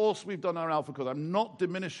 Of course we've done our Alpha course. I'm not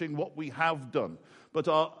diminishing what we have done. But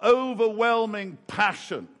our overwhelming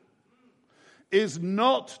passion is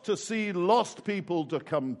not to see lost people to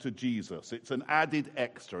come to Jesus. It's an added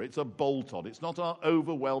extra. It's a bolt-on. It's not our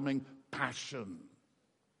overwhelming passion.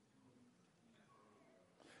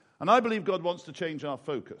 And I believe God wants to change our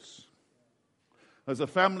focus as a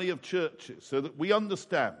family of churches so that we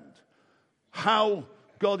understand how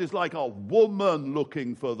God is like a woman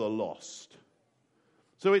looking for the lost.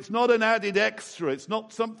 So it's not an added extra. It's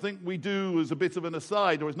not something we do as a bit of an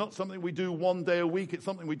aside, or it's not something we do one day a week. It's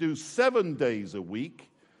something we do 7 days a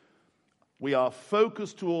week. We are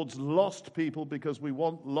focused towards lost people because we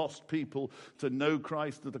want lost people to know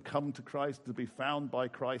Christ, to come to Christ, to be found by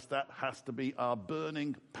Christ. That has to be our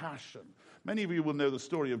burning passion. Many of you will know the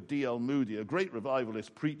story of D.L. Moody, a great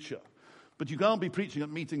revivalist preacher. But you can't be preaching at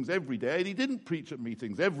meetings every day. And he didn't preach at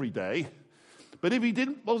meetings every day. But if he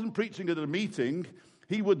wasn't preaching at a meeting,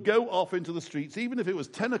 he would go off into the streets, even if it was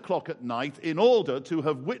 10 o'clock at night, in order to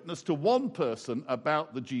have witnessed to one person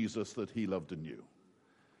about the Jesus that he loved and knew.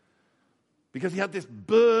 Because he had this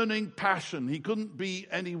burning passion. He couldn't be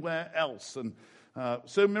anywhere else. And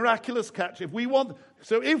so miraculous catch. If we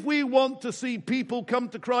want to see people come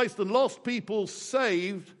to Christ and lost people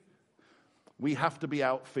saved, we have to be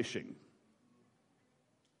out fishing.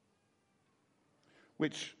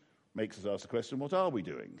 Which makes us ask the question, what are we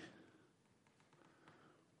doing?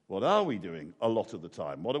 What are we doing a lot of the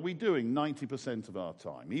time? What are we doing 90% of our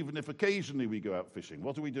time? Even if occasionally we go out fishing,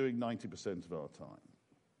 what are we doing 90% of our time?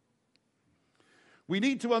 We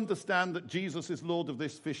need to understand that Jesus is Lord of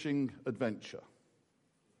this fishing adventure.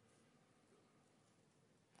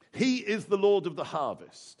 He is the Lord of the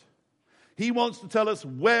harvest. He wants to tell us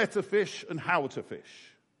where to fish and how to fish.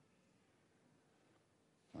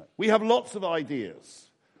 We have lots of ideas.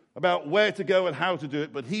 about where to go and how to do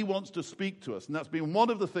it, but he wants to speak to us. And that's been one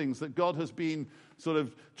of the things that God has been sort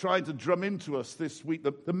of trying to drum into us this week,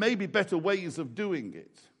 that there may be better ways of doing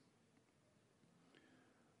it.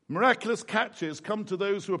 Miraculous catches come to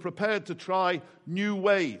those who are prepared to try new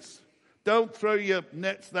ways. Don't throw your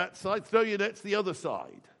nets that side, throw your nets the other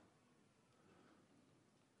side.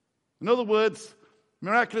 In other words,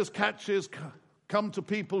 miraculous catches come to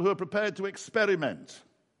people who are prepared to experiment.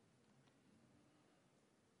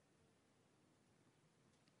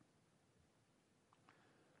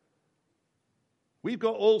 We've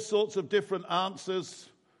got all sorts of different answers,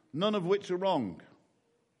 none of which are wrong.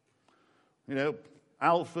 You know,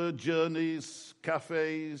 Alpha, journeys,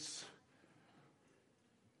 cafes,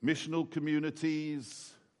 missional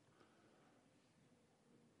communities.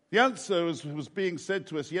 The answer, as was being said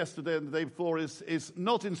to us yesterday and the day before, is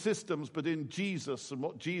not in systems, but in Jesus. And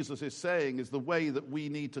what Jesus is saying is the way that we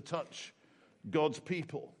need to touch God's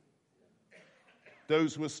people,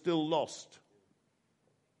 those who are still lost.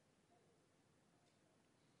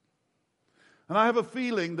 And I have a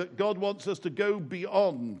feeling that God wants us to go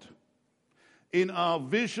beyond in our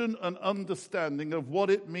vision and understanding of what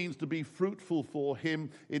it means to be fruitful for him.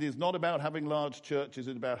 It is not about having large churches,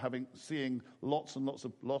 it's about seeing lots and lots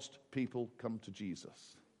of lost people come to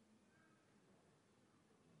Jesus.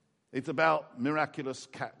 It's about miraculous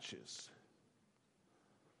catches.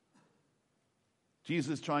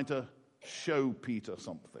 Jesus is trying to show Peter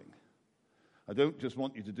something. I don't just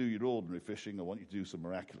want you to do your ordinary fishing, I want you to do some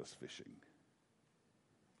miraculous fishing.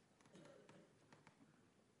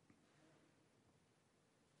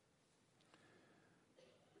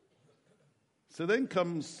 So then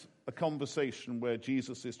comes a conversation where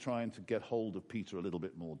Jesus is trying to get hold of Peter a little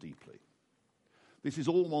bit more deeply. This is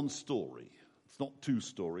all one story. It's not two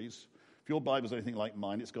stories. If your Bible's anything like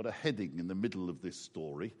mine, it's got a heading in the middle of this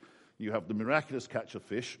story. You have the miraculous catch of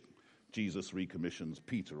fish. Jesus recommissions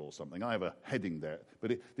Peter or something. I have a heading there.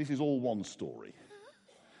 But this is all one story.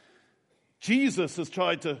 Jesus has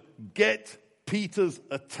tried to get Peter's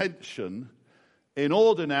attention in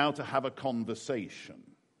order now to have a conversation.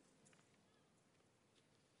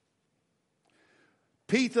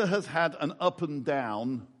 Peter has had an up and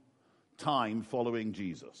down time following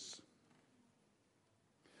Jesus.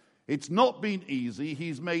 It's not been easy.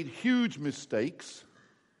 He's made huge mistakes.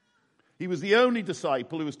 He was the only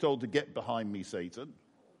disciple who was told to get behind me, Satan.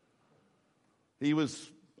 He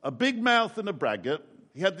was a big mouth and a braggart.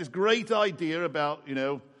 He had this great idea about,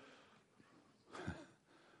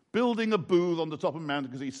 building a booth on the top of a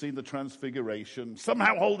mountain because he'd seen the transfiguration,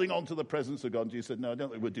 somehow holding on to the presence of God. Jesus said, no, I don't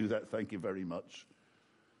think we'll do that. Thank you very much.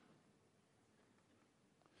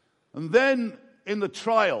 And then in the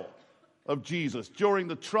trial of Jesus, during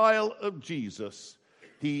the trial of Jesus,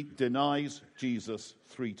 he denies Jesus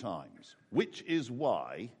 3 times, which is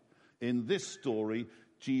why in this story,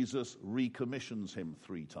 Jesus recommissions him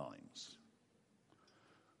 3 times.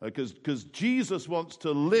 Because Jesus wants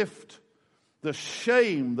to lift the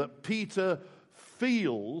shame that Peter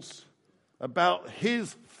feels about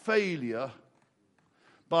his failure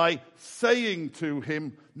by saying to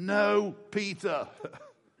him, no, Peter,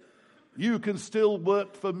 you can still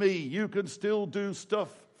work for me. You can still do stuff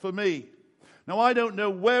for me. Now, I don't know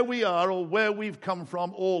where we are or where we've come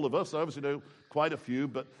from, all of us. I obviously know quite a few.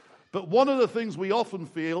 But one of the things we often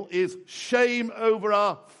feel is shame over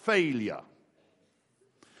our failure.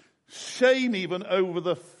 Shame even over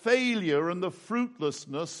the failure and the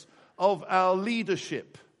fruitlessness of our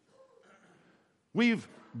leadership. We've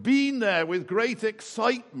been there with great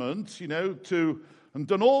excitement, and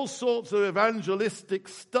done all sorts of evangelistic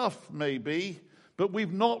stuff, maybe, but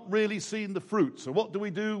we've not really seen the fruit. So what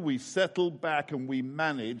do? We settle back and we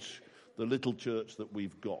manage the little church that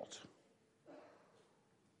we've got.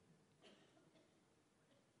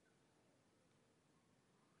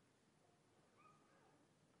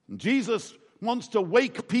 And Jesus wants to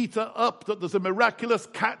wake Peter up that there's a miraculous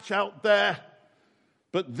catch out there,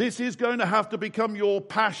 but this is going to have to become your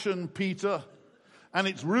passion, Peter. And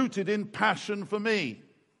it's rooted in passion for me.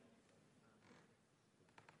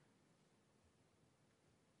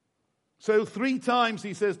 So 3 times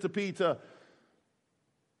he says to Peter,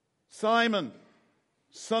 Simon,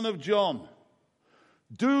 son of John,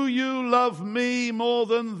 do you love me more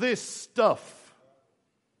than this stuff?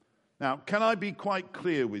 Now, can I be quite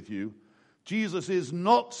clear with you? Jesus is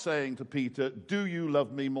not saying to Peter, do you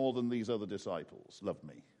love me more than these other disciples? Love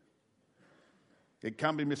me. It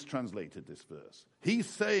can be mistranslated, this verse. He's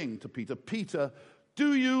saying to Peter, Peter,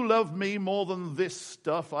 do you love me more than this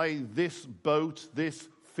stuff, i.e. this boat, this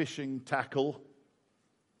fishing tackle,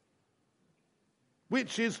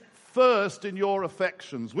 which is first in your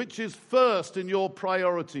affections? Which is first in your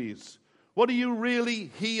priorities? What are you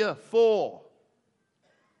really here for?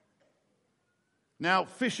 Now,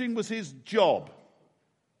 fishing was his job.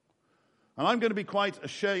 And I'm going to be quite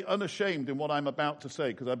unashamed in what I'm about to say,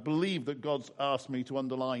 because I believe that God's asked me to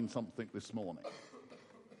underline something this morning.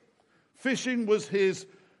 Fishing was his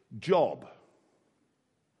job.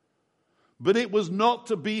 But it was not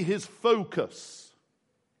to be his focus.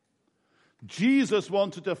 Jesus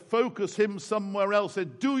wanted to focus him somewhere else. He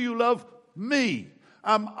said, do you love me?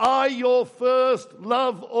 Am I your first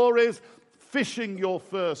love, or is fishing your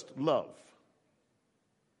first love?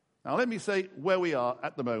 Now let me say where we are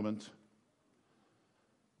at the moment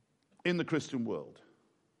in the Christian world.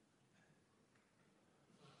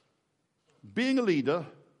 Being a leader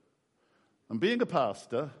and being a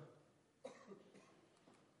pastor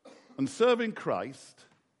and serving Christ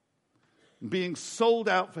and being sold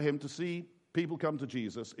out for him to see people come to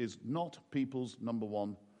Jesus is not people's number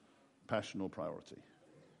one passion or priority.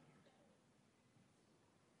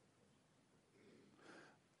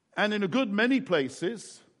 And in a good many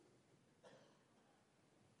places,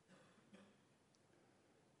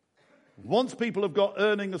 once people have got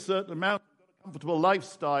earning a certain amount, got a comfortable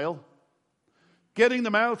lifestyle, getting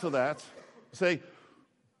them out of that, say,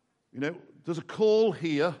 there's a call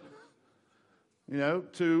here,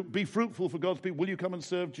 to be fruitful for God's people. Will you come and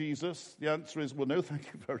serve Jesus? The answer is, well, no, thank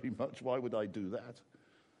you very much. Why would I do that?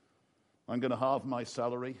 I'm going to halve my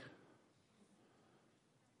salary.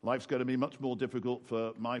 Life's going to be much more difficult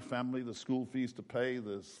for my family. The school fees to pay,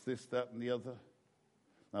 there's this, that, and the other.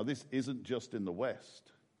 Now, this isn't just in the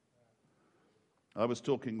West. I was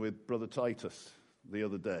talking with Brother Titus the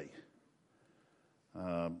other day.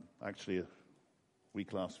 Actually, a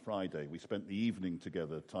week last Friday. We spent the evening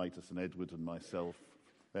together, Titus and Edward and myself.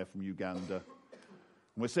 They're from Uganda.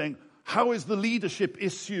 And we're saying, how is the leadership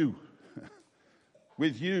issue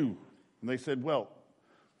with you? And they said, well,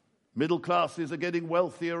 middle classes are getting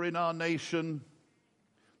wealthier in our nation.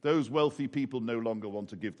 Those wealthy people no longer want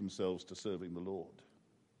to give themselves to serving the Lord.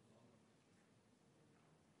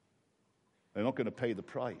 They're not going to pay the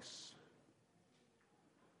price.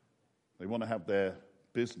 They want to have their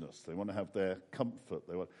business. They want to have their comfort.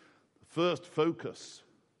 The first focus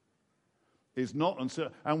is not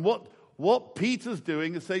uncertain. And what Peter's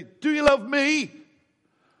doing is say, do you love me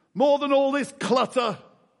more than all this clutter?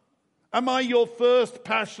 Am I your first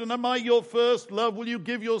passion? Am I your first love? Will you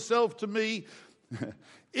give yourself to me?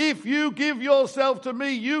 If you give yourself to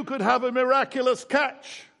me, you could have a miraculous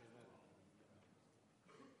catch.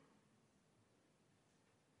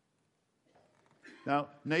 Now,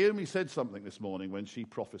 Naomi said something this morning when she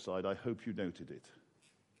prophesied. I hope you noted it.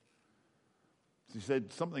 She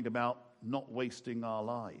said something about not wasting our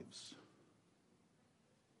lives.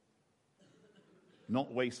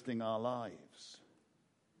 Not wasting our lives.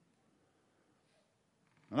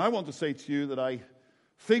 And I want to say to you that I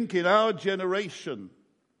think in our generation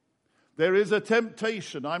there is a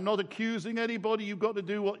temptation. I'm not accusing anybody. You've got to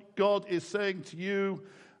do what God is saying to you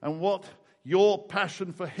and what your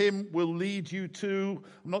passion for him will lead you to.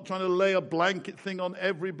 I'm not trying to lay a blanket thing on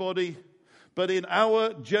everybody. But in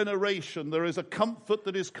our generation, there is a comfort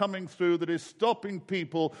that is coming through that is stopping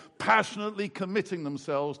people passionately committing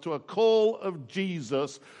themselves to a call of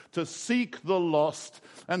Jesus to seek the lost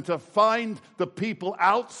and to find the people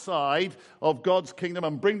outside of God's kingdom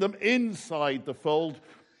and bring them inside the fold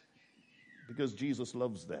because Jesus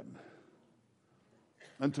loves them.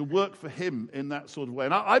 And to work for him in that sort of way.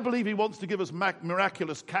 And I believe he wants to give us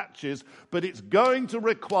miraculous catches, but it's going to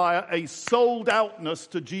require a sold-outness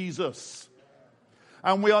to Jesus.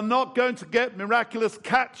 And we are not going to get miraculous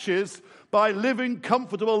catches by living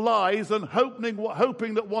comfortable lives and hoping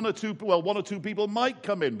that one or two people might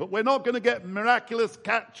come in. But we're not going to get miraculous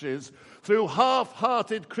catches through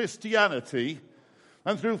half-hearted Christianity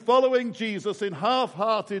and through following Jesus in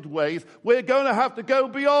half-hearted ways. We're going to have to go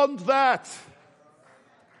beyond that.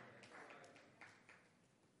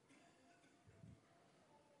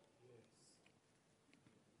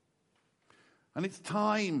 And it's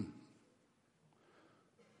time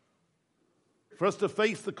for us to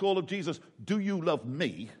face the call of Jesus. Do you love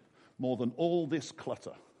me more than all this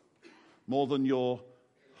clutter? More than your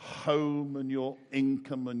home and your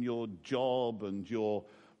income and your job and your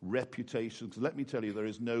reputation? Because let me tell you, there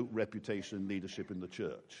is no reputation in leadership in the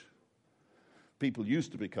church. People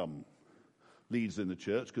used to become leaders in the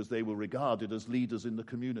church because they were regarded as leaders in the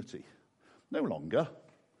community. No longer.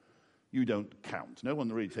 You don't count. No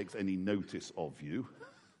one really takes any notice of you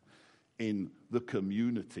in the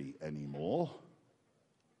community anymore.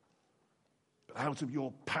 But out of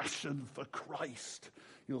your passion for Christ,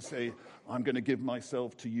 You'll say, I'm going to give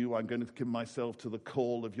myself to you. I'm going to give myself to the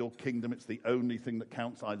call of your kingdom. It's the only thing that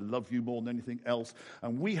counts. I love you more than anything else.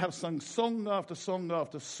 And we have sung song after song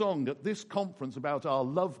after song at this conference about our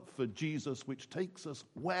love for Jesus, which takes us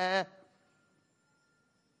where?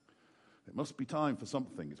 It must be time for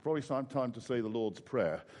something. It's probably time to say the Lord's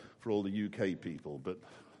Prayer for all the UK people, but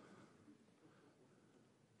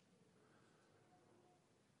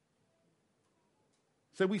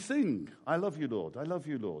so we sing, I love you, Lord, I love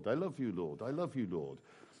you, Lord, I love you, Lord, I love you, Lord.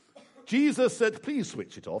 Jesus said, please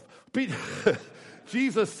switch it off.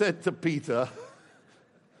 Jesus said to Peter,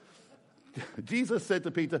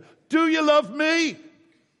 do you love me?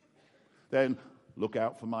 Then, look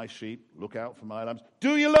out for my sheep, look out for my lambs.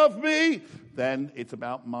 Do you love me? Then it's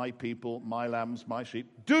about my people, my lambs, my sheep.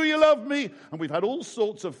 Do you love me? And we've had all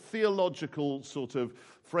sorts of theological sort of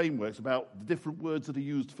frameworks about the different words that are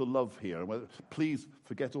used for love here. Please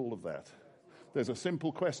forget all of that. There's a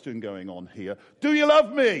simple question going on here. Do you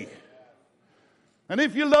love me? And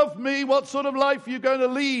if you love me, what sort of life are you going to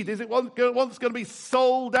lead? Is it one that's going to be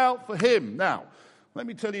sold out for him? Now, let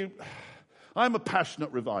me tell you, I'm a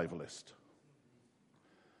passionate revivalist.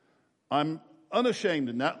 I'm unashamed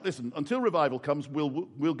in that. Listen, until revival comes,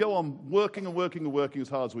 we'll go on working as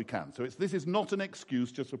hard as we can. So this is not an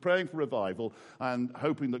excuse just for praying for revival and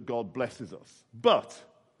hoping that God blesses us. But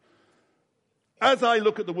as I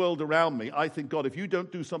look at the world around me, I think, God, if you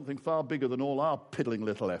don't do something far bigger than all our piddling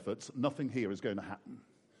little efforts, nothing here is going to happen.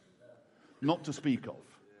 Not to speak of.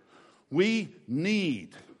 We need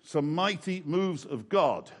some mighty moves of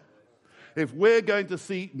God if we're going to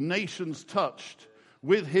see nations touched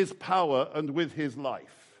with his power and with his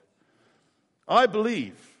life. I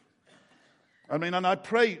believe, and I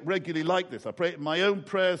pray regularly like this. I pray it in my own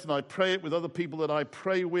prayers and I pray it with other people that I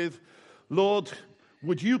pray with. Lord,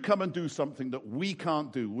 would you come and do something that we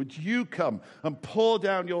can't do? Would you come and pour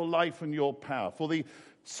down your life and your power? For the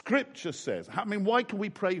Scripture says, why can we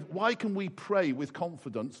pray? Why can we pray with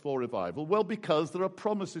confidence for revival? Well, because there are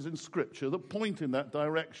promises in Scripture that point in that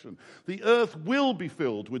direction. The earth will be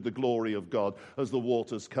filled with the glory of God as the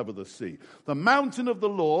waters cover the sea. The mountain of the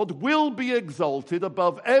Lord will be exalted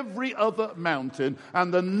above every other mountain,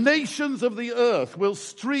 and the nations of the earth will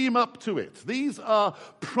stream up to it. These are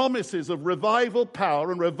promises of revival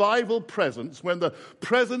power and revival presence when the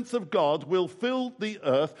presence of God will fill the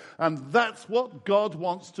earth, and that's what God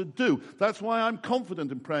wants to do. That's why I'm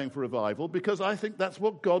confident in praying for revival, because I think that's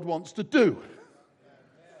what God wants to do.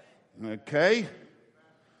 Okay?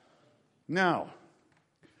 Now,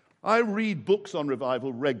 I read books on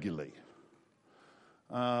revival regularly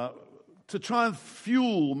to try and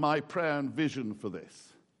fuel my prayer and vision for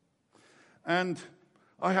this. And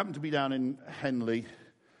I happened to be down in Henley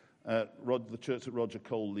at the church that Roger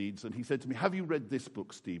Cole leads, and he said to me, have you read this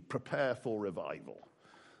book, Steve, Prepare for Revival?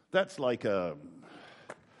 That's like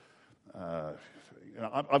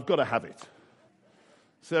I've got to have it.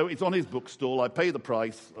 So it's on his bookstall. I pay the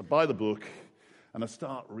price, I buy the book, and I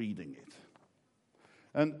start reading it.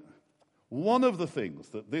 And one of the things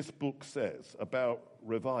that this book says about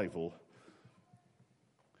revival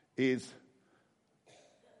is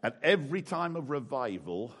at every time of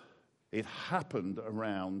revival, it happened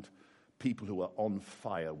around people who are on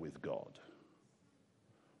fire with God,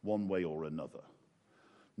 one way or another.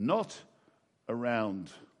 Not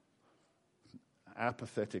around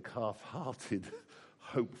apathetic, half-hearted,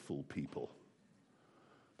 hopeful people,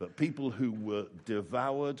 but people who were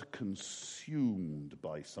devoured, consumed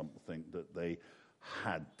by something that they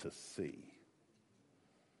had to see.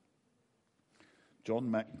 John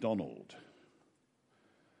MacDonald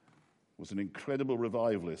was an incredible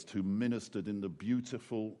revivalist who ministered in the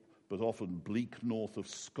beautiful but often bleak north of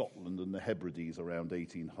Scotland and the Hebrides around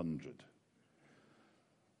 1800.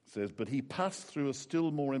 Says, but he passed through a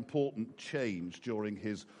still more important change during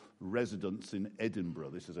his residence in Edinburgh.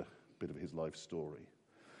 This is a bit of his life story.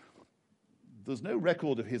 There's no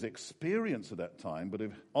record of his experience at that time, but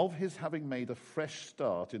of his having made a fresh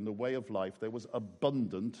start in the way of life, there was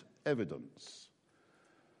abundant evidence.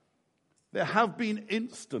 There have been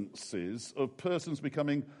instances of persons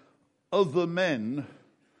becoming other men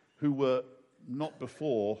who were not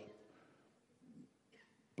before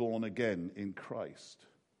born again in Christ.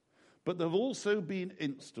 But there have also been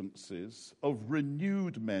instances of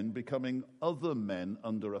renewed men becoming other men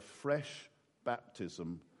under a fresh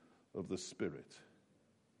baptism of the Spirit.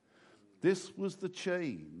 This was the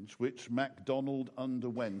change which MacDonald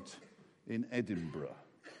underwent in Edinburgh.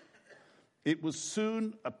 It was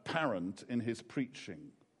soon apparent in his preaching,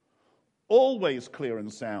 always clear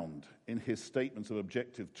and sound in his statements of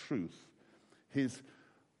objective truth. His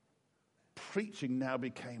preaching now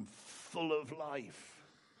became full of life.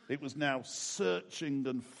 It was now searching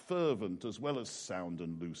and fervent as well as sound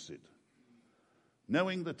and lucid.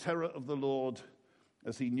 Knowing the terror of the Lord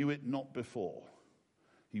as he knew it not before,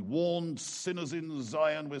 he warned sinners in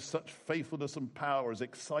Zion with such faithfulness and power as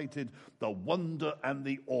excited the wonder and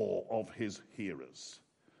the awe of his hearers.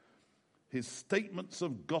 His statements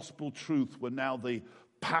of gospel truth were now the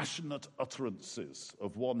passionate utterances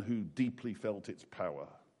of one who deeply felt its power.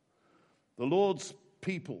 The Lord's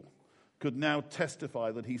people could now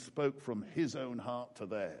testify that he spoke from his own heart to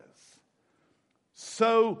theirs.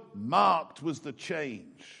 So marked was the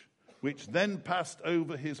change, which then passed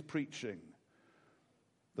over his preaching,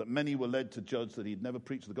 that many were led to judge that he'd never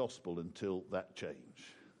preached the gospel until that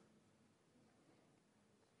change.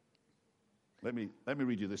 Let me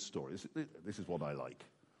read you this story. This is what I like.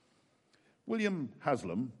 William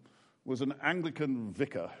Haslam was an Anglican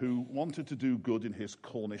vicar who wanted to do good in his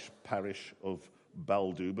Cornish parish of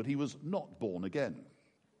Baldu, but he was not born again.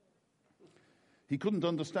 He couldn't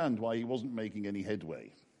understand why he wasn't making any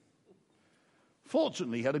headway.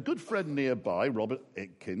 Fortunately, he had a good friend nearby, Robert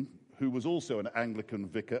Aitken, who was also an Anglican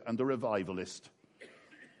vicar and a revivalist.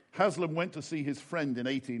 Haslam went to see his friend in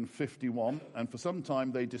 1851, and for some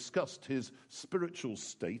time they discussed his spiritual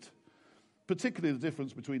state, particularly the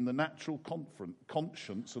difference between the natural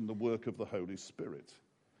conscience and the work of the Holy Spirit.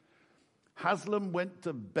 Haslam went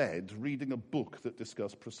to bed reading a book that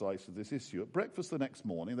discussed precisely this issue. At breakfast the next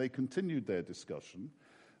morning, they continued their discussion,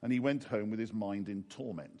 and he went home with his mind in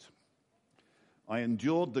torment. I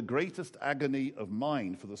endured the greatest agony of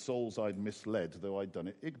mind for the souls I'd misled, though I'd done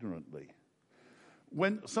it ignorantly.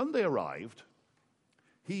 When Sunday arrived,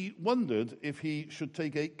 he wondered if he should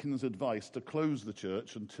take Aitken's advice to close the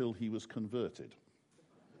church until he was converted.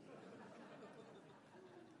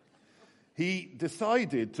 He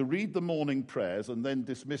decided to read the morning prayers and then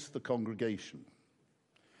dismiss the congregation.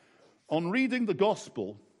 On reading the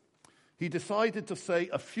gospel, he decided to say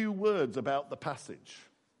a few words about the passage.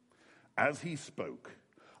 As he spoke,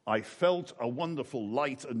 I felt a wonderful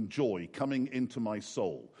light and joy coming into my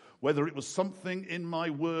soul. Whether it was something in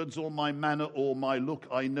my words or my manner or my look,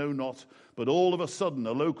 I know not. But all of a sudden,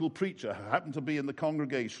 a local preacher who happened to be in the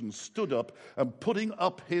congregation stood up and, putting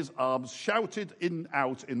up his arms, shouted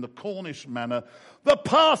out in the Cornish manner, "The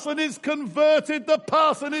parson is converted! The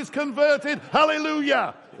parson is converted!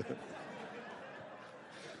 Hallelujah!"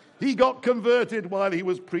 He got converted while he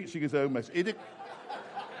was preaching his own message.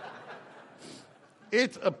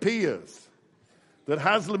 It appears that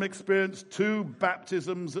Haslam experienced two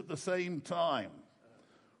baptisms at the same time.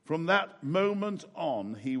 From that moment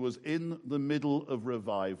on, he was in the middle of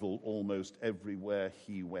revival almost everywhere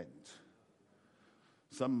he went.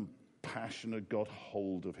 Some passion had got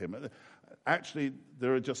hold of him. Actually,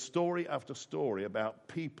 there are just story after story about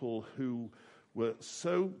people who were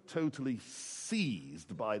so totally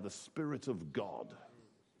seized by the Spirit of God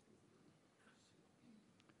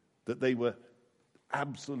that they were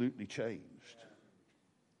absolutely changed.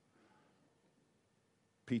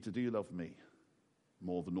 Peter, do you love me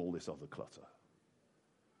more than all this other clutter?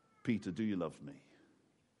 Peter, do you love me?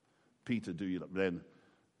 Peter, do you love me? Then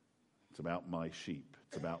it's about my sheep.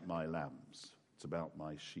 It's about my lambs. It's about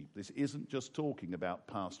my sheep. This isn't just talking about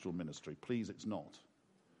pastoral ministry. Please, it's not.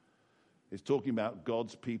 It's talking about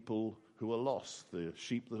God's people who are lost, the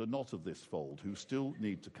sheep that are not of this fold, who still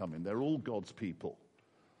need to come in. They're all God's people,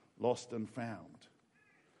 lost and found.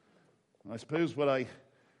 And I suppose what I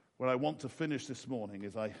want to finish this morning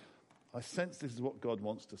is I sense this is what God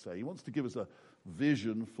wants to say. He wants to give us a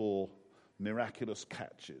vision for miraculous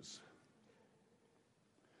catches.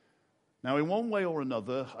 Now, in one way or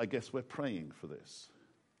another, I guess we're praying for this.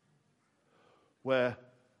 We're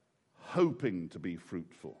hoping to be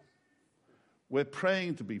fruitful. We're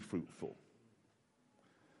praying to be fruitful.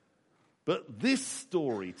 But this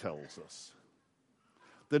story tells us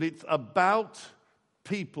that it's about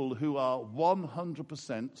people who are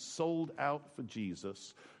 100% sold out for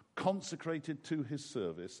Jesus, consecrated to his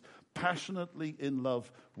service, passionately in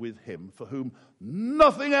love with him, for whom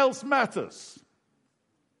nothing else matters.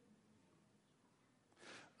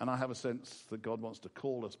 And I have a sense that God wants to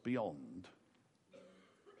call us beyond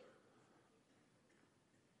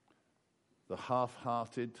the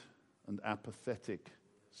half-hearted and apathetic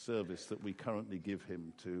service that we currently give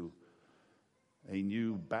him to a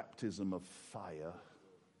new baptism of fire,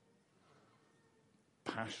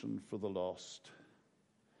 passion for the lost,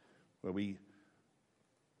 where we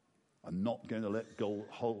are not going to let go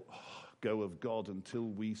of God until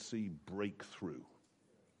we see breakthrough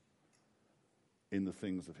in the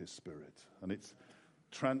things of his Spirit. And it's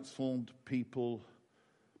transformed people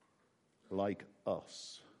like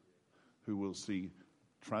us who will see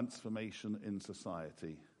transformation in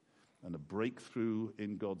society and a breakthrough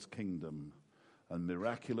in God's kingdom, and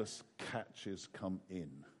miraculous catches come in,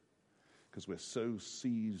 because we're so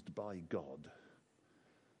seized by God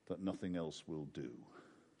that nothing else will do.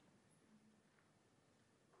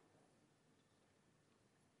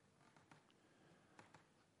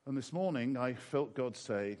 And this morning I felt God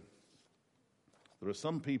say, there are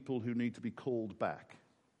some people who need to be called back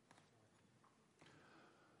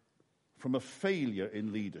from a failure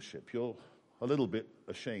in leadership. You're a little bit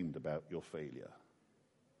ashamed about your failure.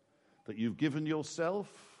 That you've given yourself,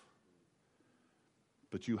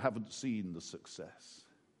 but you haven't seen the success.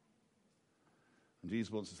 And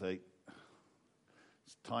Jesus wants to say,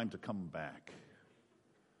 it's time to come back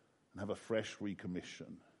and have a fresh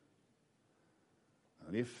recommission.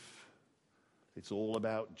 And if it's all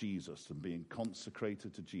about Jesus and being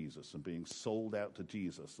consecrated to Jesus and being sold out to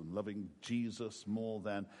Jesus and loving Jesus more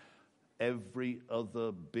than every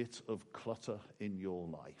other bit of clutter in your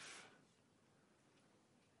life,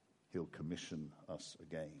 he'll commission us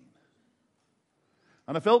again.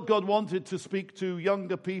 And I felt God wanted to speak to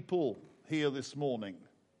younger people here this morning.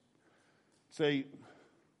 Say,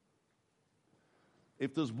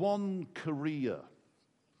 if there's one career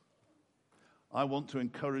I want to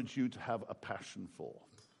encourage you to have a passion for,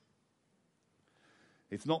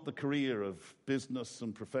 it's not the career of business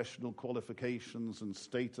and professional qualifications and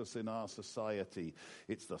status in our society.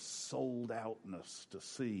 It's the sold outness to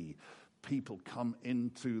see people come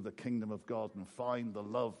into the kingdom of God and find the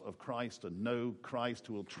love of Christ and know Christ,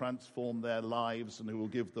 who will transform their lives and who will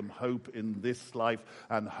give them hope in this life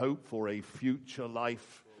and hope for a future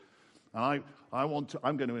life. And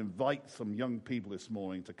I'm going to invite some young people this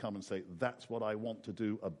morning to come and say, that's what I want to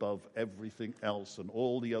do above everything else, and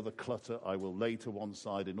all the other clutter I will lay to one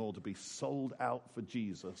side in order to be sold out for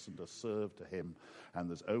Jesus and to serve to him. And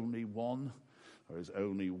there is only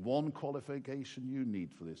one qualification you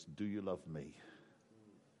need for this. Do you love me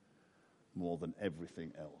more than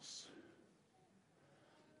everything else?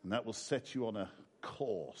 And that will set you on a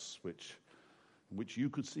course in which you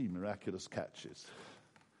could see miraculous catches.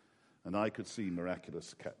 And I could see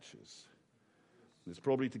miraculous catches. It's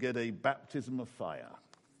probably to get a baptism of fire.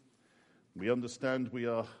 We understand we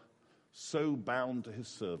are so bound to his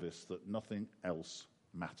service that nothing else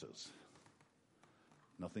matters.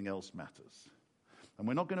 Nothing else matters. And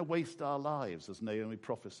we're not going to waste our lives, as Naomi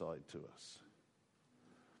prophesied to us.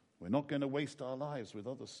 We're not going to waste our lives with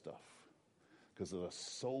other stuff, because of the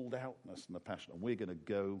sold outness and the passion. And we're going to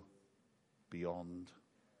go beyond.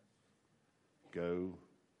 Go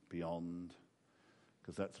beyond,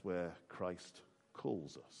 because that's where Christ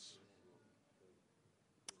calls us.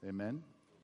 Amen.